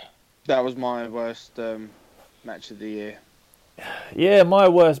 That was my worst match of the year. Yeah, my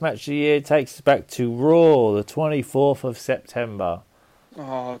worst match of the year takes us back to Raw, the 24th of September.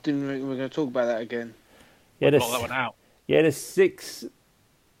 Oh, didn't think we were going to talk about that again. Yeah, Block that one out. Yeah, the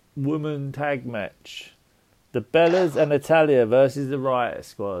 6-woman tag match. The Bellas and Natalia versus the Riot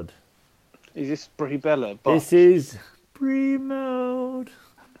Squad. Is this Brie Bella? This is Brie mode.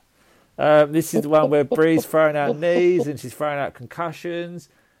 This is the one where Brie's throwing out knees and she's throwing out concussions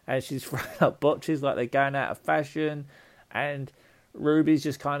and she's throwing out botches like they're going out of fashion. And Ruby's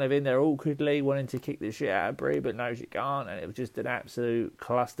just kind of in there awkwardly wanting to kick the shit out of Brie, but no, she can't. And it was just an absolute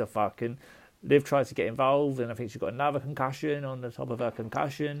clusterfuck. And Liv tried to get involved, and I think she got another concussion on the top of her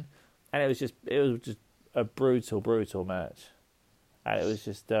concussion. And it was just a brutal match. And it was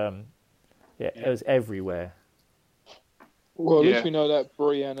just, it was everywhere. Well, at least we know that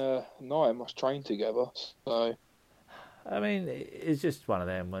Brie and Nia must train together. So, I mean, it's just one of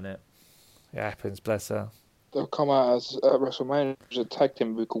them, wasn't it? It happens, bless her. they'll come out as at WrestleMania as a tag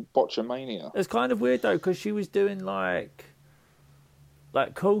team will be called Botchamania. It's kind of weird though, because she was doing like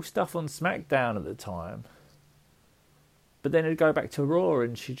cool stuff on SmackDown at the time, but then it'd go back to Raw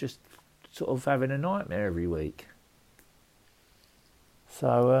and she just sort of having a nightmare every week.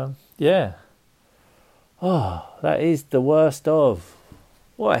 So yeah. Oh, that is the worst of.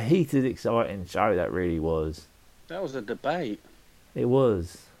 What a heated, exciting show that really was. That was a debate. It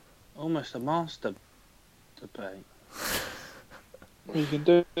was. Almost a master debate. You can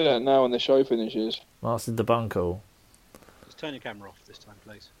do that now when the show finishes. Master Debunkle. Just turn your camera off this time,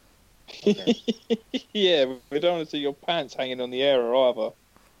 please. Yeah, we don't want to see your pants hanging on the air either.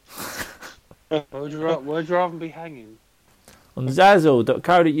 Where would you rather be hanging? On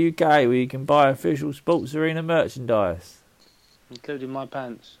Zazzle.co.uk, where you can buy official Sports Arena merchandise. Including my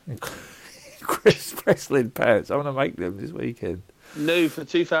pants. Chris wrestling pants. I want to make them this weekend. New for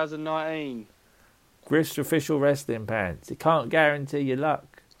 2019. Griff's official wrestling pants. It can't guarantee your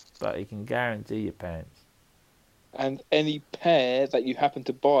luck, but it can guarantee your pants. And any pair that you happen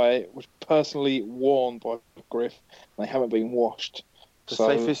to buy was personally worn by Griff. They haven't been washed. The So,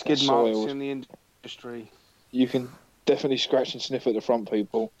 safest skid marks soiled. in the industry. You can definitely scratch and sniff at the front,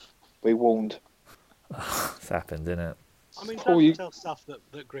 people. Be warned. It's happened, isn't it? I mean, Before don't you- tell stuff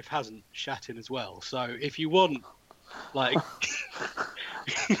that Griff hasn't shat in as well. So if you want, like,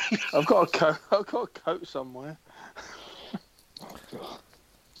 I've got a coat somewhere.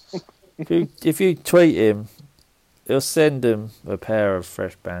 If you tweet him, he'll send him a pair of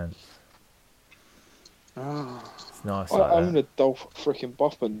fresh pants. Oh. It's nice I like own that. a Dolph freaking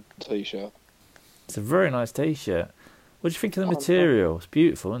Buffman t-shirt. It's a very nice t-shirt. What do you think of the material? It's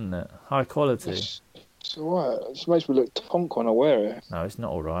beautiful, isn't it? High quality. It's alright. It just makes me look tonk when I wear it. No, it's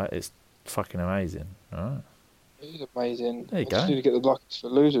not alright. It's fucking amazing. Alright. It's amazing. There you I just go. need to get the Luckies for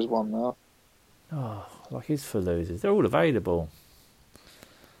Losers one now. Oh, like it's for losers. They're all available.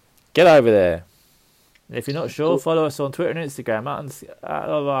 Get over there. If you're not sure, follow us on Twitter and Instagram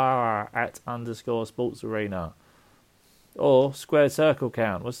at _ Sports Arena. Or Squared Circle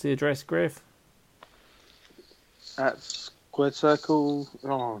Count. What's the address, Griff? At Squared Circle.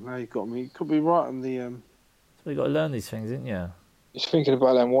 Oh, now you've got me. Could be right on the. So you got to learn these things, didn't you? He's thinking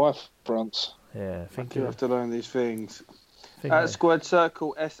about them wife fronts. Yeah, I think do of have to learn these things. think At of- Squared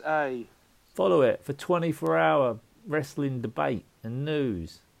Circle SA. Follow it for 24-hour wrestling debate and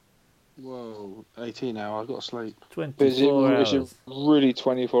news. Whoa, 18 now. I've got to sleep. 24 Is hours. it really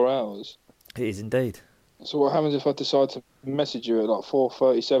 24 hours? It is indeed. So what happens if I decide to message you at like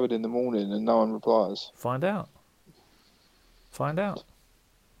 4:37 in the morning and no one replies? Find out. Find out.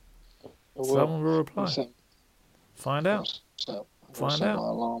 I will. Someone will reply. Set- Find out. set- Find set out. my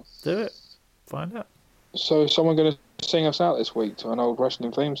alarm. Do it. Find out. So is someone going to sing us out this week to an old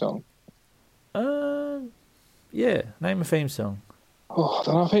wrestling theme song? Yeah. Name a theme song. Oh, I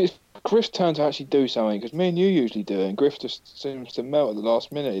don't know. I think it's Griff's turn to actually do something because me and you usually do it, and Griff just seems to melt at the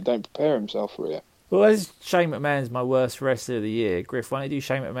last minute. He don't prepare himself for it. Well, as Shane McMahon's my worst wrestler of the year, Griff, why don't you do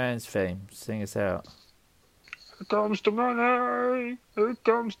Shane McMahon's theme? Sing us out. comes the money. Here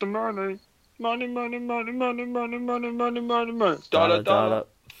comes the money. Money, money, money, money, money, money, money, money, money. Dollar, dollar,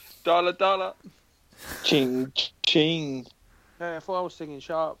 dollar, dollar. Ching, ching. Yeah, I thought I was singing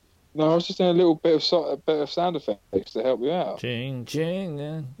sharp. No, I was just doing a little bit of sound effects to help you out. Ching,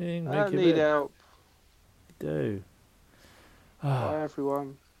 ching, ching. I need help. Do. Bye,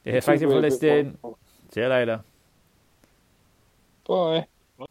 everyone. Yeah, thank you for listening. See you later. Bye.